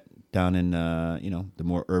 Yet down in the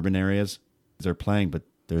more urban areas, they're playing, but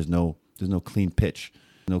there's no clean pitch,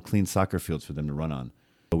 no clean soccer fields for them to run on.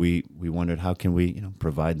 So we wondered, how can we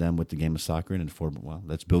provide them with the game of soccer and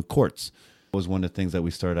let's build courts. That was one of the things that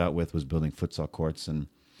we started out with, was building futsal courts. And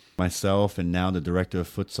myself and now the director of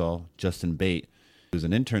futsal, Justin Bate, who was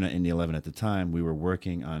an intern at Indy 11 at the time, we were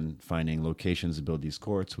working on finding locations to build these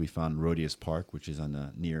courts. We found Rhodius Park, which is on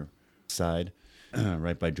the near side,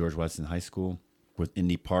 right by George Watson High School, with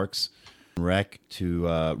Indy Parks. rec to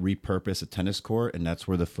repurpose a tennis court, and that's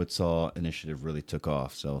where the futsal initiative really took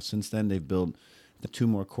off. So since then, they've built the 2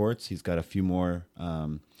 more courts. He's got a few more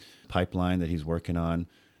pipeline that he's working on.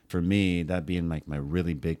 For me, that being like my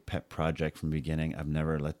really big pet project from the beginning, I've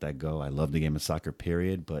never let that go. I love the game of soccer,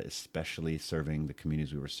 period, but especially serving the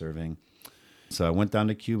communities we were serving. So I went down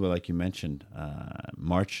to Cuba, like you mentioned.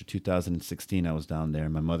 March 2016, I was down there.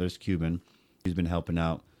 My mother's Cuban. She's been helping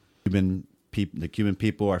out the Cuban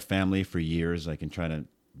people, our family, for years. I can try to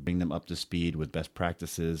bring them up to speed with best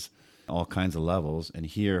practices, all kinds of levels. And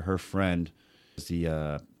here, her friend is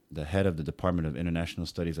the head of the Department of International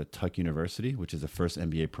Studies at Tuck University, which is the first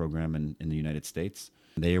MBA program in the United States.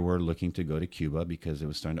 They were looking to go to Cuba because it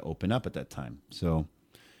was starting to open up at that time. So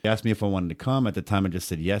he asked me if I wanted to come. At the time, I just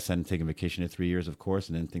said yes. I hadn't taken vacation in 3 years, of course,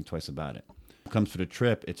 and didn't think twice about it. Comes for the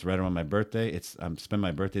trip. It's right around my birthday. I'm spending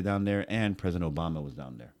my birthday down there, and President Obama was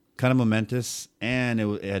down there. Kind of momentous, and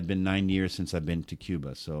it had been 9 years since I've been to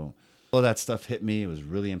Cuba. So all of that stuff hit me. It was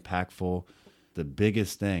really impactful. The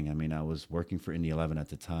biggest thing, I mean, I was working for Indy 11 at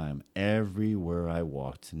the time. Everywhere I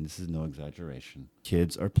walked, and this is no exaggeration,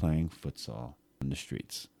 kids are playing futsal in the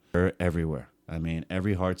streets. They're everywhere. I mean,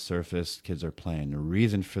 every hard surface, kids are playing. The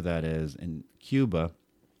reason for that is in Cuba,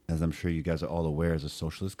 as I'm sure you guys are all aware, is a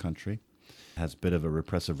socialist country, has a bit of a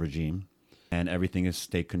repressive regime, and everything is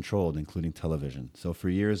state controlled, including television. So for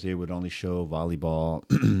years, they would only show volleyball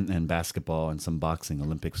and basketball and some boxing,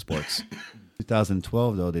 Olympic sports.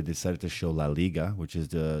 2012, though, they decided to show La Liga, which is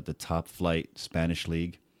the top flight Spanish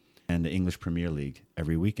league, and the English Premier League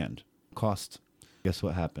every weekend. Cost. Guess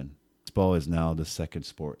what happened? Baseball is now the second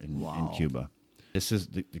sport in Cuba. This is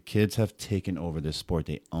the kids have taken over this sport.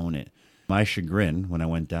 They own it. My chagrin, when I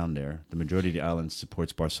went down there, the majority of the island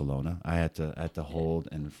supports Barcelona. I had to hold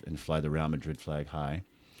and fly the Real Madrid flag high.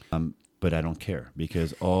 But I don't care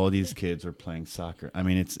because all these kids are playing soccer. I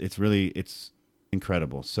mean, it's really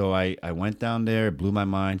incredible. So I went down there, blew my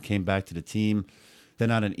mind, came back to the team,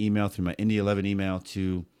 sent out an email through my Indy 11 email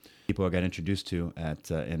to people I got introduced to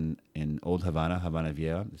in Old Havana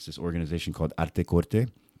Vieja. It's this organization called Arte Corte.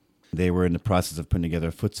 They were in the process of putting together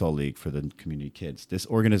a futsal league for the community kids. This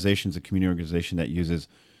organization is a community organization that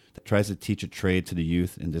tries to teach a trade to the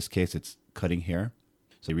youth. In this case, it's cutting hair.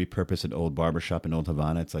 So they repurpose an old barbershop in Old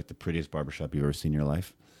Havana. It's like the prettiest barbershop you've ever seen in your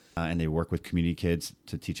life. And they work with community kids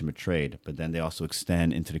to teach them a trade. But then they also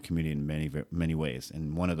extend into the community in many, many ways.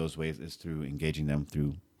 And one of those ways is through engaging them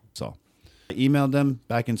through futsal. I emailed them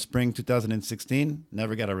back in spring 2016.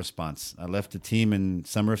 Never got a response. I left the team in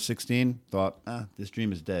summer of 16. Thought, this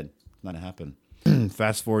dream is dead. Not going to happen.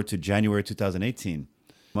 Fast forward to January 2018.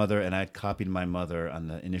 Mother, and I had copied my mother on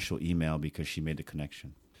the initial email because she made the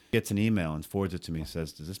connection. Gets an email and forwards it to me and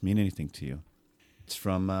says, does this mean anything to you? It's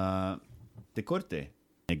from De Corte.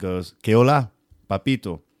 It goes, Que hola,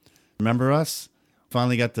 papito. Remember us?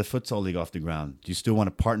 Finally got the futsal league off the ground. Do you still want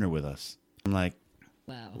to partner with us? I'm like,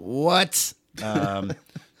 wow. What?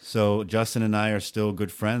 So Justin and I are still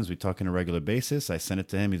good friends. We talk on a regular basis. I sent it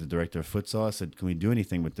to him. He's the director of futsal. I said, can we do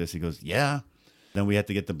anything with this? He goes, yeah. Then we had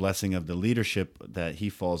to get the blessing of the leadership that he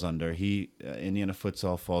falls under. Indiana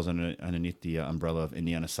Futsal falls underneath the umbrella of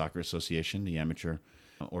Indiana Soccer Association, the amateur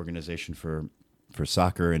organization for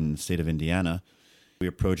soccer in the state of Indiana. We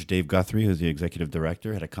approached Dave Guthrie, who's the executive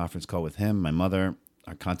director, had a conference call with him, my mother,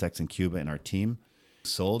 our contacts in Cuba, and our team.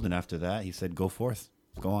 Sold, and after that, he said, go forth.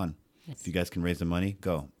 Go on. Yes. If you guys can raise the money,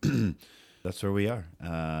 go. That's where we are.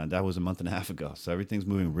 That was a month and a half ago. So everything's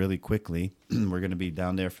moving really quickly. We're going to be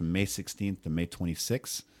down there from May 16th to May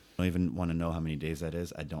 26th. I don't even want to know how many days that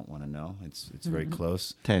is. I don't want to know. It's very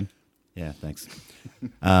close. 10. Yeah, thanks.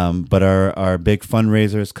 But our big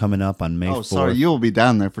fundraiser is coming up on May 4th. Oh, sorry. You'll be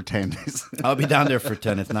down there for 10 days. I'll be down there for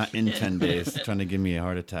 10. It's not in 10 days. Trying to give me a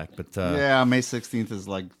heart attack. But yeah, May 16th is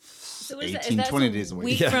like 20 days away.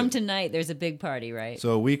 Week from tonight, there's a big party, right?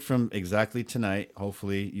 So a week from exactly tonight,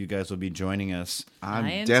 hopefully you guys will be joining us.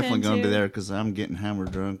 I'm definitely going to be there because I'm getting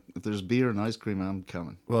hammered drunk. If there's beer and ice cream, I'm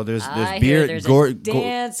coming. Well, there's beer. There's a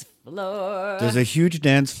dance floor. There's a huge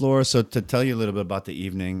dance floor. So to tell you a little bit about the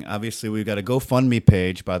evening, obviously we've got a GoFundMe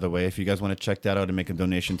page, by the way. If you guys want to check that out and make a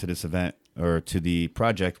donation to this event or to the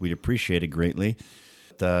project, we'd appreciate it greatly.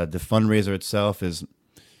 The fundraiser itself is...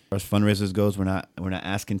 As far as fundraisers goes, we're not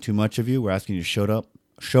asking too much of you. We're asking you to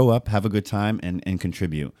show up, have a good time, and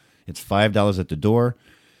contribute. It's $5 at the door.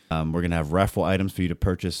 We're going to have raffle items for you to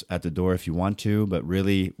purchase at the door if you want to, but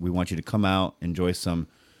really we want you to come out, enjoy some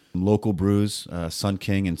local brews. Sun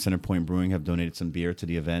King and Centerpoint Brewing have donated some beer to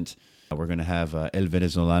the event. We're going to have El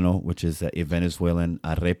Venezolano, which is a Venezuelan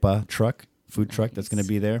arepa food truck that's going to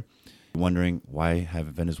be there. You're wondering why have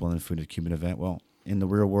a Venezuelan food at a Cuban event? Well, in the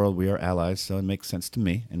real world, we are allies, so it makes sense to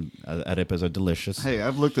me. And arepas are delicious. Hey,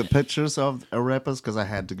 I've looked at pictures of arepas because I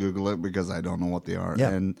had to Google it because I don't know what they are. Yeah.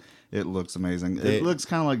 And it looks amazing. It looks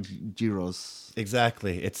kind of like gyros.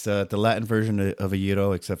 Exactly. It's the Latin version of a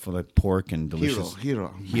gyro, except for like pork and delicious.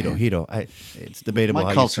 Gyro. It's debatable My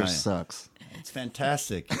how culture you say it. sucks. It's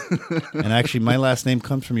fantastic. And actually, my last name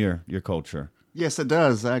comes from your culture. Yes, it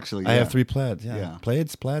does, actually. I have 3 plaids. Yeah. Yeah.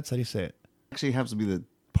 Plaids? How do you say it? Actually happens to be the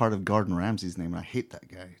part of Gordon Ramsay's name, and I hate that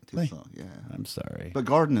guy, too. Really? So, yeah. I'm sorry. But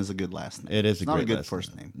Gordon is a good last name. It is It's a not great a good last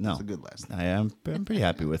first name. name. No. It's a good last name. I'm pretty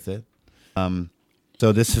happy with it.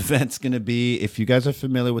 So this event's going to be, if you guys are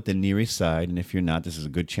familiar with the Near East Side, and if you're not, this is a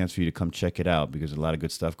good chance for you to come check it out because there's a lot of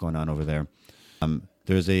good stuff going on over there.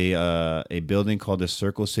 There's a building called the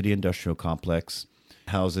Circle City Industrial Complex.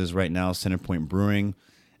 Houses right now Centerpoint Brewing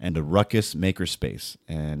and a Ruckus Makerspace.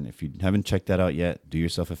 And if you haven't checked that out yet, do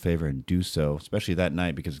yourself a favor and do so, especially that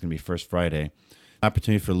night because it's going to be First Friday.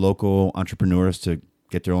 Opportunity for local entrepreneurs to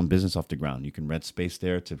get their own business off the ground. You can rent space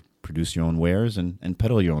there to produce your own wares and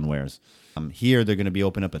peddle your own wares. Here, they're going to be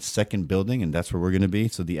opening up a second building, and that's where we're going to be.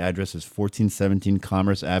 So the address is 1417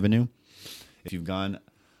 Commerce Avenue. If you've gone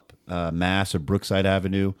Mass or Brookside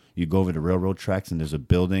Avenue, you go over the railroad tracks, and there's a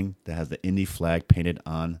building that has the Indy flag painted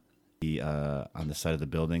on the side of the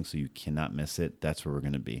building, so you cannot miss it. That's where we're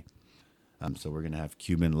going to be. So we're going to have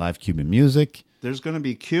live Cuban music. There's going to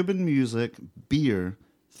be Cuban music, beer,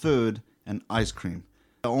 food, and ice cream.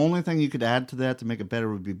 The only thing you could add to that to make it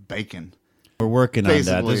better would be bacon. We're working on that.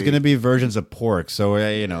 There's Basically. going to be versions of pork, so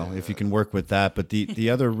if you can work with that. But the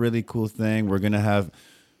other really cool thing, we're going to have.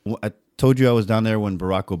 I told you I was down there when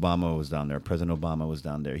Barack Obama was down there. President Obama was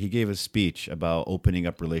down there. He gave a speech about opening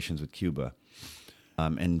up relations with Cuba.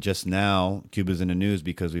 And just now, Cuba's in the news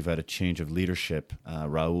because we've had a change of leadership.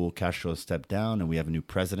 Raul Castro stepped down, and we have a new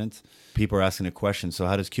president. People are asking a question, so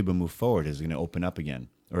how does Cuba move forward? Is it going to open up again?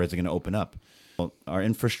 Or is it going to open up? Well, our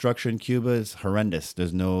infrastructure in Cuba is horrendous.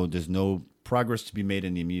 There's no progress to be made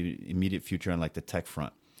in the immediate future on like the tech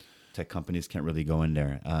front. Tech companies can't really go in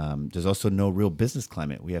there. There's also no real business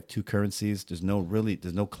climate. We have 2 currencies. There's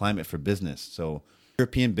no climate for business. So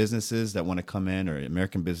European businesses that want to come in or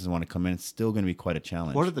American businesses want to come in, it's still going to be quite a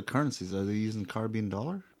challenge. What are the currencies? Are they using Caribbean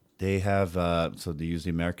dollar? They have, so they use the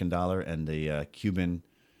American dollar and the Cuban,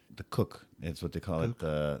 the cook. It's what they call it.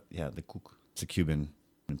 The cook. It's a Cuban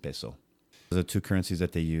peso. Those are 2 currencies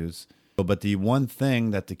that they use. But the one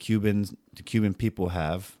thing that the Cuban people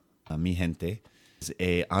have, mi gente, is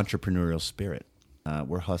a entrepreneurial spirit.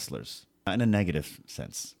 We're hustlers, not in a negative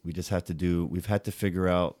sense. We've had to figure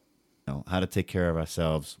out how to take care of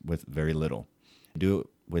ourselves with very little. Do it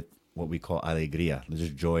with what we call alegría. There's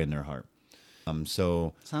just joy in their heart.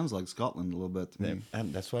 Sounds like Scotland a little bit to me.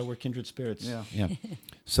 And that's why we're kindred spirits. Yeah.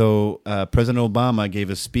 So President Obama gave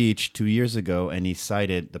a speech 2 years ago, and he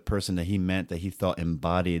cited the person that he meant that he thought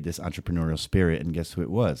embodied this entrepreneurial spirit. And guess who it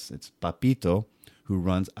was? It's Papito, who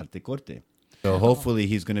runs Arte Corte. So hopefully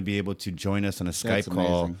he's going to be able to join us on a Skype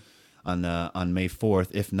call on May 4th.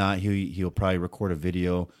 If not, he'll probably record a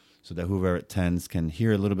video so that whoever attends can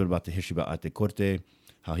hear a little bit about the history about Arte Corte,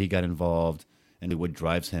 how he got involved, and what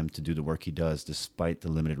drives him to do the work he does despite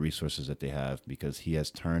the limited resources that they have, because he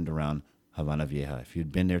has turned around Havana Vieja. If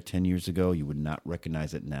you'd been there 10 years ago, you would not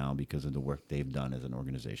recognize it now because of the work they've done as an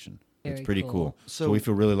organization. It's pretty cool. So we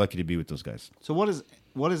feel really lucky to be with those guys. So what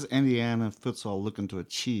is Indiana futsal looking to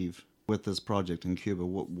achieve with this project in Cuba?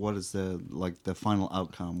 What is the final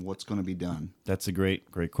outcome? What's going to be done? That's a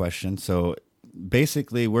great question. So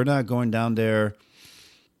basically, we're not going down there.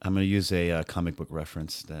 I'm going to use a comic book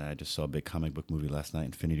reference. I just saw a big comic book movie last night,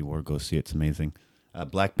 Infinity War. Go see it. It's amazing.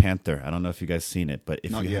 Black Panther. I don't know if you guys seen it, but if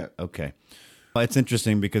not yet. Okay. Well, it's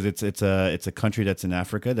interesting because it's a country that's in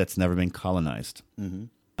Africa that's never been colonized.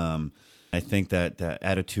 Mm-hmm. I think that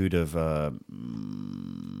attitude of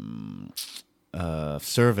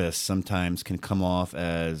service sometimes can come off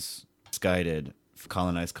as misguided for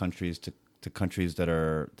colonized countries to countries that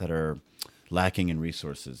are lacking in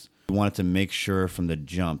resources. We wanted to make sure from the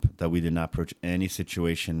jump that we did not approach any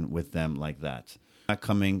situation with them like that. We're not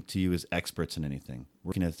coming to you as experts in anything.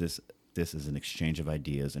 We're looking at this as an exchange of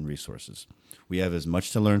ideas and resources. We have as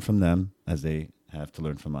much to learn from them as they have to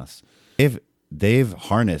learn from us. They've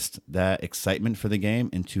harnessed that excitement for the game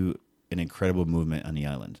into an incredible movement on the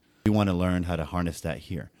island. We want to learn how to harness that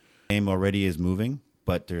here. The game already is moving,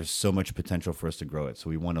 but there's so much potential for us to grow it. So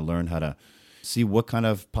we want to learn how to see what kind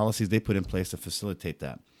of policies they put in place to facilitate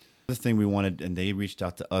that. The thing we wanted, and they reached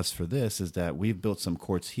out to us for this, is that we've built some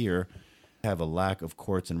courts here have a lack of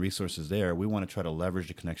courts and resources there. We want to try to leverage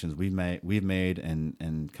the connections we've made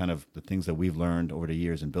and kind of the things that we've learned over the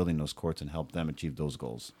years in building those courts and help them achieve those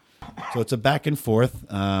goals. So it's a back and forth,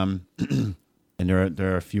 and there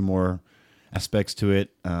are a few more aspects to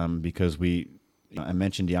it because I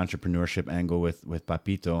mentioned the entrepreneurship angle with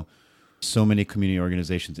Papito. So many community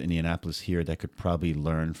organizations in Indianapolis here that could probably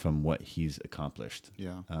learn from what he's accomplished.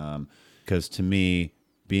 Yeah. Because to me,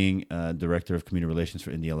 being director of community relations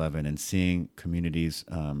for Indy 11 and seeing communities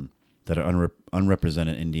that are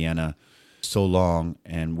unrepresented in Indiana so long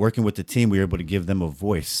and working with the team, we were able to give them a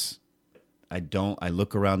voice. I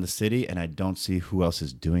look around the city and I don't see who else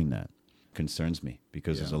is doing that. Concerns me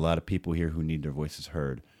because there's a lot of people here who need their voices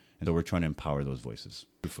heard. And so we're trying to empower those voices.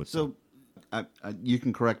 So you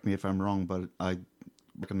can correct me if I'm wrong, but I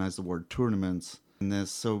recognize the word tournaments in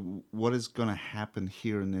this. So what is going to happen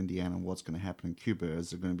here in Indiana? What's going to happen in Cuba?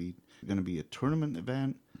 Is there going to be a tournament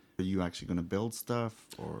event? Are you actually going to build stuff?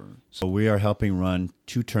 So we are helping run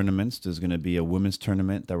 2 tournaments. There's going to be a women's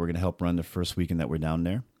tournament that we're going to help run the first weekend that we're down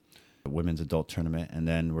there, a women's adult tournament, and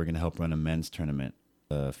then we're going to help run a men's tournament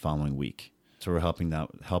the following week. So we're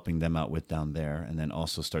helping them out with down there, and then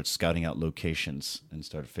also start scouting out locations and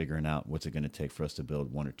start figuring out what's it going to take for us to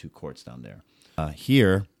build 1 or 2 courts down there.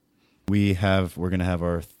 Here, we're going to have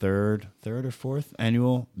our third or 4th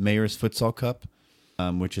annual Mayor's Futsal Cup,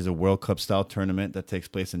 which is a World Cup style tournament that takes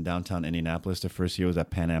place in downtown Indianapolis. The first year was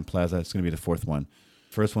at Pan Am Plaza. It's going to be the 4th one.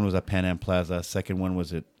 First one was at Pan Am Plaza. Second one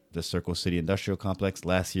was at the Circle City Industrial Complex.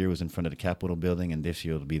 Last year was in front of the Capitol building, and this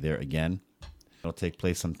year it'll be there again. It'll take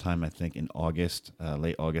place sometime, I think, in August,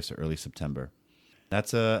 late August or early September. That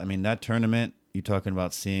tournament, you're talking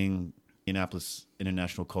about seeing Indianapolis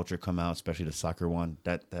international culture come out, especially the soccer one.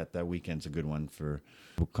 That weekend's a good one for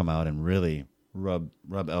people to come out and really rub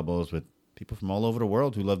elbows with people from all over the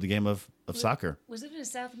world who love the game of soccer. Was it a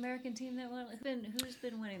South American team that won? Who's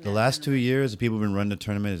been winning that? The last 2 years, the people who've been running the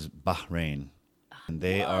tournament is Bahrain. And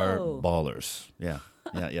they are ballers. Yeah.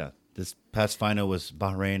 This past final was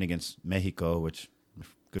Bahrain against Mexico, which my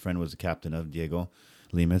good friend was the captain of, Diego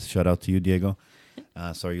Limas. Shout out to you, Diego.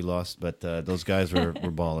 Sorry you lost, but those guys were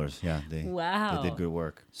ballers. Yeah, they did good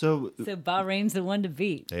work. So Bahrain's the one to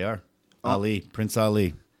beat. They are. Prince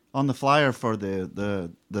Ali. On the flyer for the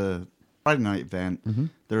Friday night event,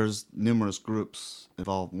 there's numerous groups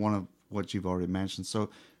involved, one of what you've already mentioned. So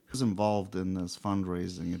who's involved in this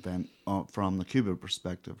fundraising event from the Cuba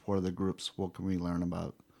perspective? What are the groups? What can we learn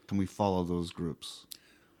about? Can we follow those groups?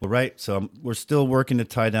 Well, right. So we're still working to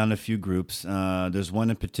tie down a few groups. There's one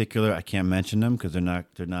in particular. I can't mention them because they're not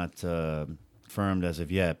firmed as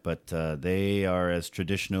of yet, but they are as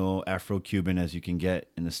traditional Afro-Cuban as you can get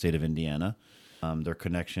in the state of Indiana. Their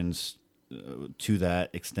connections to that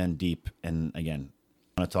extend deep. And again,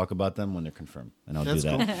 I want to talk about them when they're confirmed, and I'll do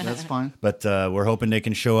that. Cool. That's fine. But we're hoping they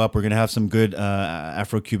can show up. We're going to have some good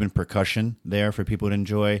Afro-Cuban percussion there for people to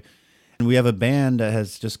enjoy. And we have a band that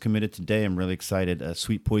has just committed today. I'm really excited.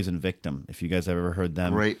 Sweet Poison Victim, if you guys have ever heard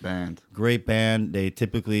them. Great band. They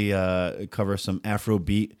typically cover some Afro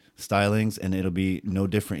beat stylings, and it'll be no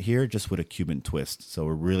different here, just with a Cuban twist. So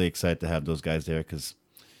we're really excited to have those guys there because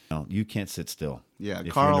you can't sit still. Yeah,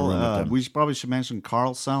 Carl. We probably should mention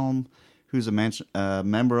Carl Selm, who's a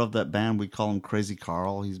member of that band. We call him Crazy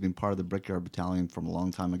Carl. He's been part of the Brickyard Battalion from a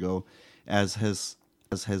long time ago. I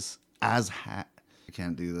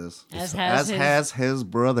can't do this. Has his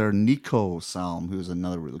brother Nico Selm, who's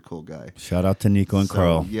another really cool guy. Shout out to Nico and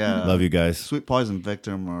Carl. Yeah, love you guys. Sweet Poison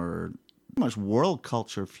Victim are pretty much world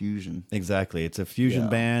culture fusion. Exactly, it's a fusion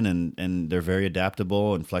band, and they're very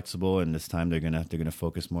adaptable and flexible. And this time they're gonna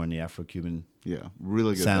focus more on the Afro-Cuban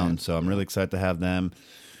really good sound. band. So I'm really excited to have them.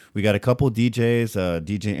 We got a couple DJs.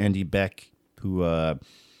 DJ Andy Beck, who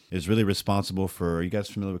is really responsible for. Are you guys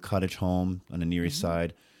familiar with Cottage Home on the Near East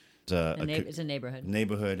Side? It's a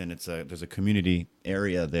neighborhood. And there's a community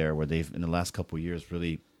area there where they've in the last couple of years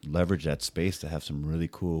really leveraged that space to have some really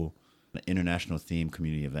cool international themed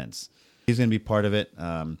community events. He's going to be part of it.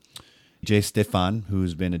 Jay Stefan,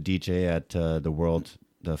 who's been a DJ at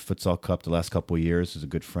the Futsal Cup the last couple of years, is a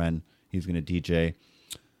good friend. He's going to DJ.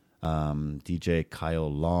 DJ Kyle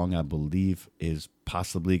Long, I believe, is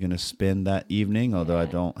possibly going to spin that evening, although I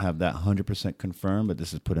don't have that 100% confirmed, but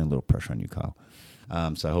this is putting a little pressure on you, Kyle.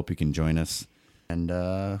 So I hope you can join us. And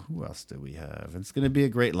who else do we have? It's going to be a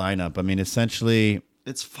great lineup. I mean, essentially,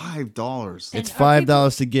 it's $5. It's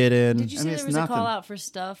 $5 to get in. Did you say there was a call out for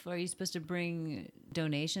stuff? Are you supposed to bring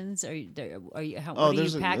donations? What are you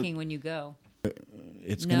packing when you go?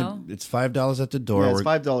 It's $5 at the door. Yeah, it's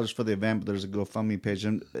 $5 for the event, but there's a GoFundMe page.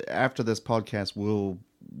 And after this podcast,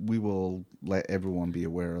 we will let everyone be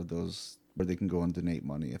aware of those where they can go and donate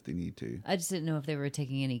money if they need to. I just didn't know if they were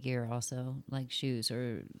taking any gear also, like shoes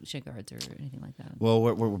or shin guards or anything like that. Well,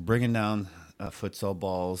 we're bringing down futsal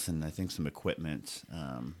balls and I think some equipment.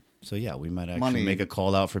 So yeah, we might actually make a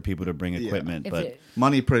call out for people to bring equipment. But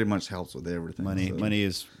money pretty much helps with everything. Money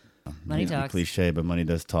is money talks. Cliche, but money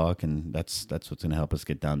does talk, and that's what's going to help us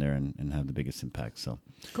get down there and have the biggest impact. So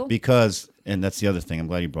cool. And that's the other thing. I'm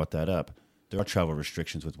glad you brought that up. There are travel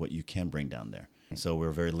restrictions with what you can bring down there. So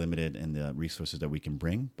we're very limited in the resources that we can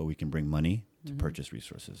bring, but we can bring money to purchase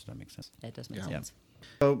resources. Does that make sense? That does make sense.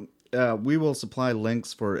 So we will supply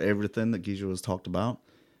links for everything that Gijo has talked about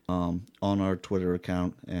on our Twitter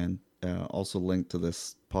account, and also link to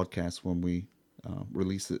this podcast when we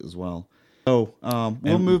release it as well. So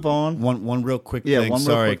we'll move on. One real quick thing.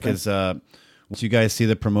 Sorry, because once you guys see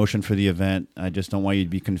the promotion for the event, I just don't want you to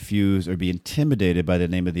be confused or be intimidated by the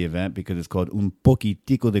name of the event, because it's called Un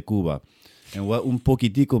Poquitico de Cuba. And what un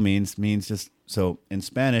poquitico means just, so in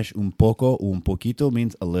Spanish, un poco, un poquito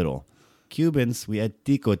means a little. Cubans, we add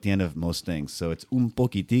tico at the end of most things. So it's un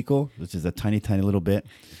poquitico, which is a tiny, tiny little bit.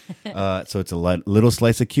 So it's a little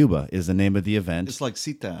slice of Cuba is the name of the event. It's like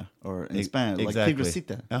cita, or in Spanish, exactly. like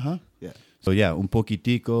fibrecita. Uh-huh. Yeah. So yeah, un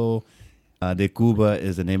poquitico de Cuba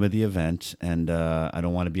is the name of the event. And I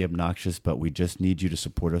don't want to be obnoxious, but we just need you to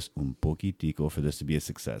support us un poquitico for this to be a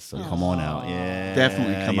success. So come on out. Yeah.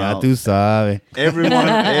 Definitely come out. Tú sabes.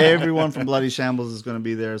 Everyone from Bloody Shambles is going to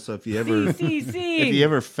be there. So if you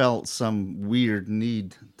ever felt some weird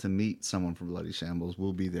need to meet someone from Bloody Shambles,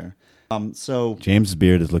 we'll be there. So James'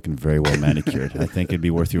 beard is looking very well manicured. I think it'd be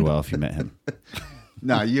worth your while if you met him.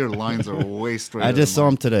 No, your lines are way straighter. I just saw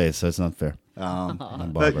him today, so it's not fair.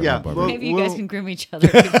 But yeah, maybe you guys can groom each other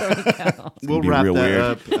before we go. We'll wrap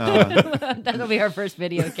that up. That'll be our first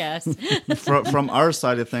video cast. From our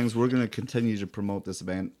side of things, we're going to continue to promote this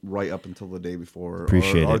event right up until the day before,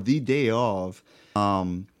 Appreciate or it. the day of.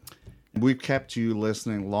 We've kept you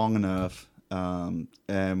listening long enough,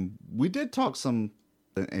 and we did talk some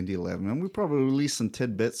Indy 11, and we probably released some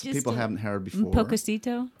tidbits people haven't heard before.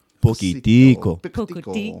 Poquitico? Poquitico.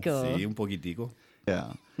 Poquitico. Un poquitico.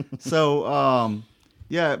 Yeah. So,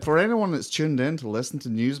 yeah, for anyone that's tuned in to listen to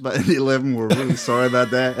news about Indy 11, we're really sorry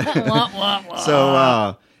about that.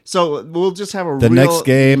 So we'll just have the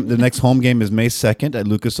next home game is May 2nd at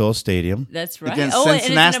Lucas Oil Stadium. That's right. Against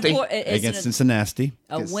Cincinnati. Against Cincinnati.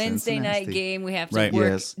 A Wednesday night game. We have to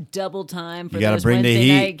work double time for those bring Wednesday the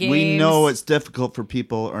heat. Night games. We know it's difficult for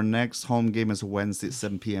people. Our next home game is a Wednesday at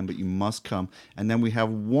 7 p.m., but you must come. And then we have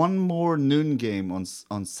one more noon game on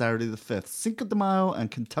Saturday the 5th, Cinco de Mayo and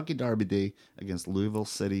Kentucky Derby Day against Louisville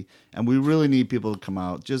City. And we really need people to come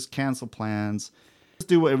out. Just cancel plans. Just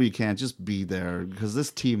do whatever you can. Just be there, because this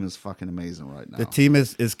team is fucking amazing right now. The team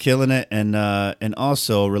is killing it, and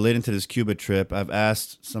also relating to this Cuba trip, I've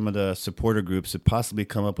asked some of the supporter groups to possibly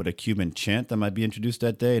come up with a Cuban chant that might be introduced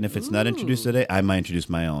that day, and if it's not introduced today, I might introduce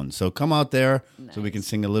my own. So come out there so we can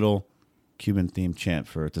sing a little Cuban themed chant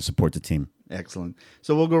to support the team. Excellent.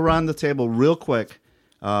 So we'll go around the table real quick.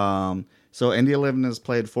 So Indy 11 has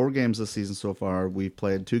played 4 games this season so far. We've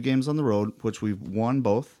played 2 games on the road, which we've won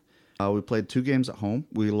both. We played 2 games at home.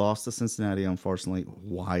 We lost to Cincinnati, unfortunately.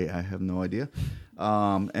 Why, I have no idea.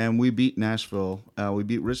 And we beat Nashville. We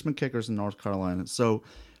beat Richmond Kickers in North Carolina. So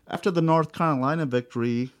after the North Carolina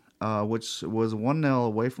victory, which was 1-0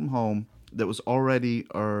 away from home, that was already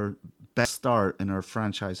our best start in our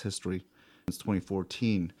franchise history since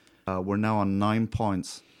 2014. We're now on 9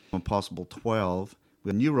 points from a possible 12. We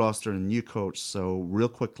have a new roster and a new coach. So real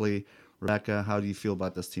quickly, Rebecca, how do you feel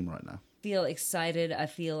about this team right now? Feel excited. I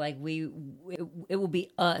feel like it will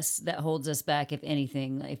be us that holds us back, if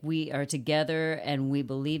anything. If we are together and we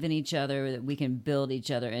believe in each other, that we can build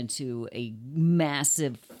each other into a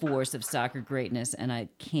massive force of soccer greatness. And I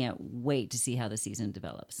can't wait to see how the season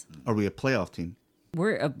develops. Are we a playoff team?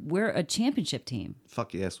 We're a championship team.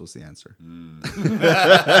 Fuck yes was the answer.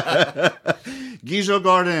 Gijo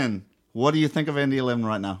Garden, what do you think of Indy 11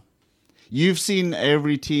 right now? You've seen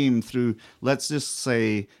every team through, let's just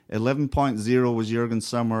say, 11.0 was Jurgen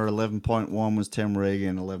Sommer, 11.1 was Tim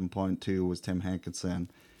Reagan, 11.2 was Tim Hankinson.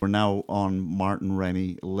 We're now on Martin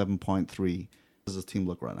Rennie, 11.3. How does this team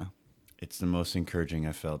look right now? It's the most encouraging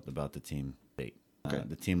I felt about the team. Okay.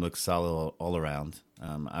 The team looks solid all around.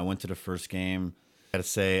 I went to the first game. I got to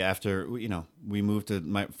say, after we moved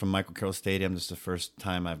from Michael Carroll Stadium, this is the first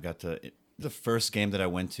time the first game that I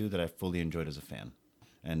went to that I fully enjoyed as a fan.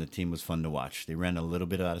 And the team was fun to watch. They ran a little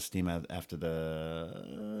bit out of steam after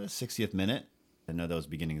the 60th minute. I know that was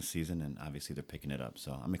beginning of the season, and obviously they're picking it up.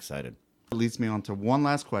 So I'm excited. That leads me on to one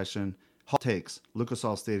last question. Hot takes. Lucas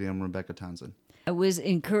Oil Stadium, Rebecca Townsend. I was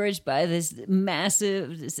encouraged by this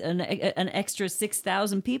massive, an extra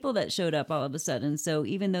 6,000 people that showed up all of a sudden. So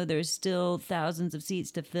even though there's still thousands of seats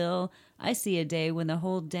to fill, I see a day when the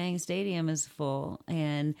whole dang stadium is full,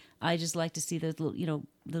 and I just like to see those little,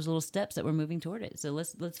 those little steps that we're moving toward it. So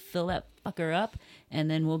let's fill that fucker up, and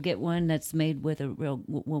then we'll get one that's made with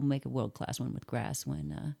we'll make a world class one with grass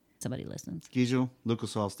when somebody listens. Gijo,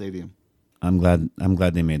 Lucas Oil Stadium. I'm glad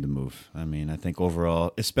they made the move. I mean, I think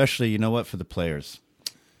overall, especially, you know what, for the players,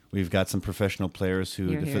 we've got some professional players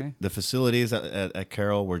who the facilities at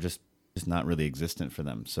Carroll were just not really existent for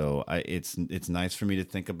them. So it's nice for me to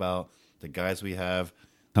think about the guys we have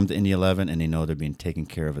come to Indy 11 and they know they're being taken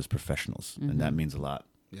care of as professionals, and that means a lot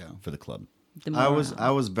for the club. I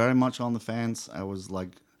was very much on the fence. I was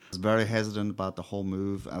very hesitant about the whole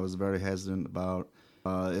move. I was very hesitant about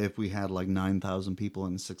if we had like 9,000 people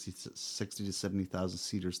in a 60 to 70,000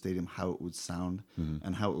 seater stadium, how it would sound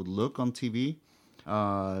and how it would look on TV.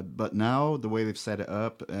 But now the way they've set it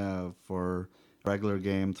up for regular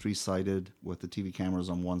game, 3-sided with the TV cameras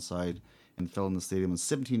on one side and filling the stadium, and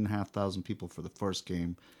 17,500 people for the first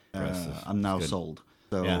game. I'm now sold.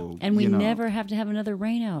 So, and we never have to have another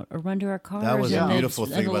rain out or run to our cars. That was a beautiful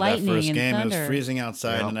thing about that first game. It was thunder. freezing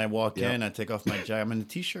outside, and I walk in, I take off my jacket, I'm in a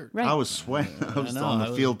t-shirt. Right. I was sweating. I was on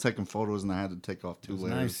the field taking photos, and I had to take off 2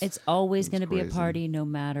 layers. Nice. It's always going to be a party no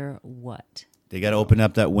matter what. They got to open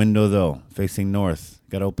up that window, though, facing north.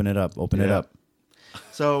 Got to open it up. Open it up.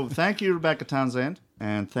 So thank you, Rebecca Townsend,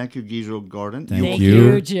 and thank you, Gijo Gordon. Thank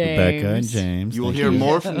you, James. Rebecca and James. You will hear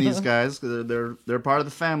more from these guys. They're part of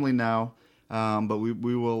the family now. But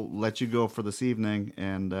we will let you go for this evening.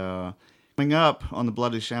 And coming up on the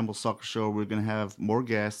Bloody Shambles Soccer Show, we're going to have more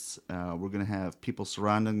guests. We're going to have people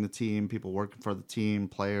surrounding the team, people working for the team,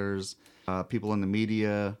 players, people in the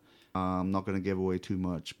media. I'm not going to give away too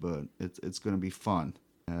much, but it's going to be fun.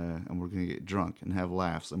 And we're going to get drunk and have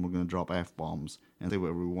laughs, and we're going to drop F-bombs and say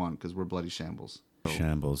whatever we want because we're Bloody Shambles. So.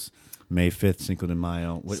 Shambles. May 5th, Cinco de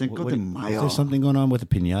Mayo. Cinco de Mayo. Is there something going on with a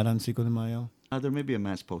piñata on Cinco de Mayo? There may be a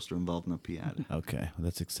match poster involved in a piñata. Okay, well,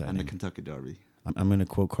 that's exciting. And the Kentucky Derby. I'm going to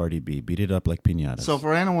quote Cardi B. Beat it up like piñatas. So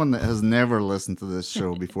for anyone that has never listened to this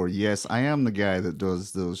show before, yes, I am the guy that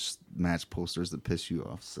does those match posters that piss you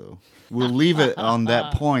off. So we'll leave it on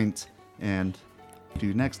that point and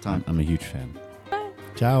do next time. I'm a huge fan.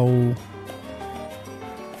 Ciao.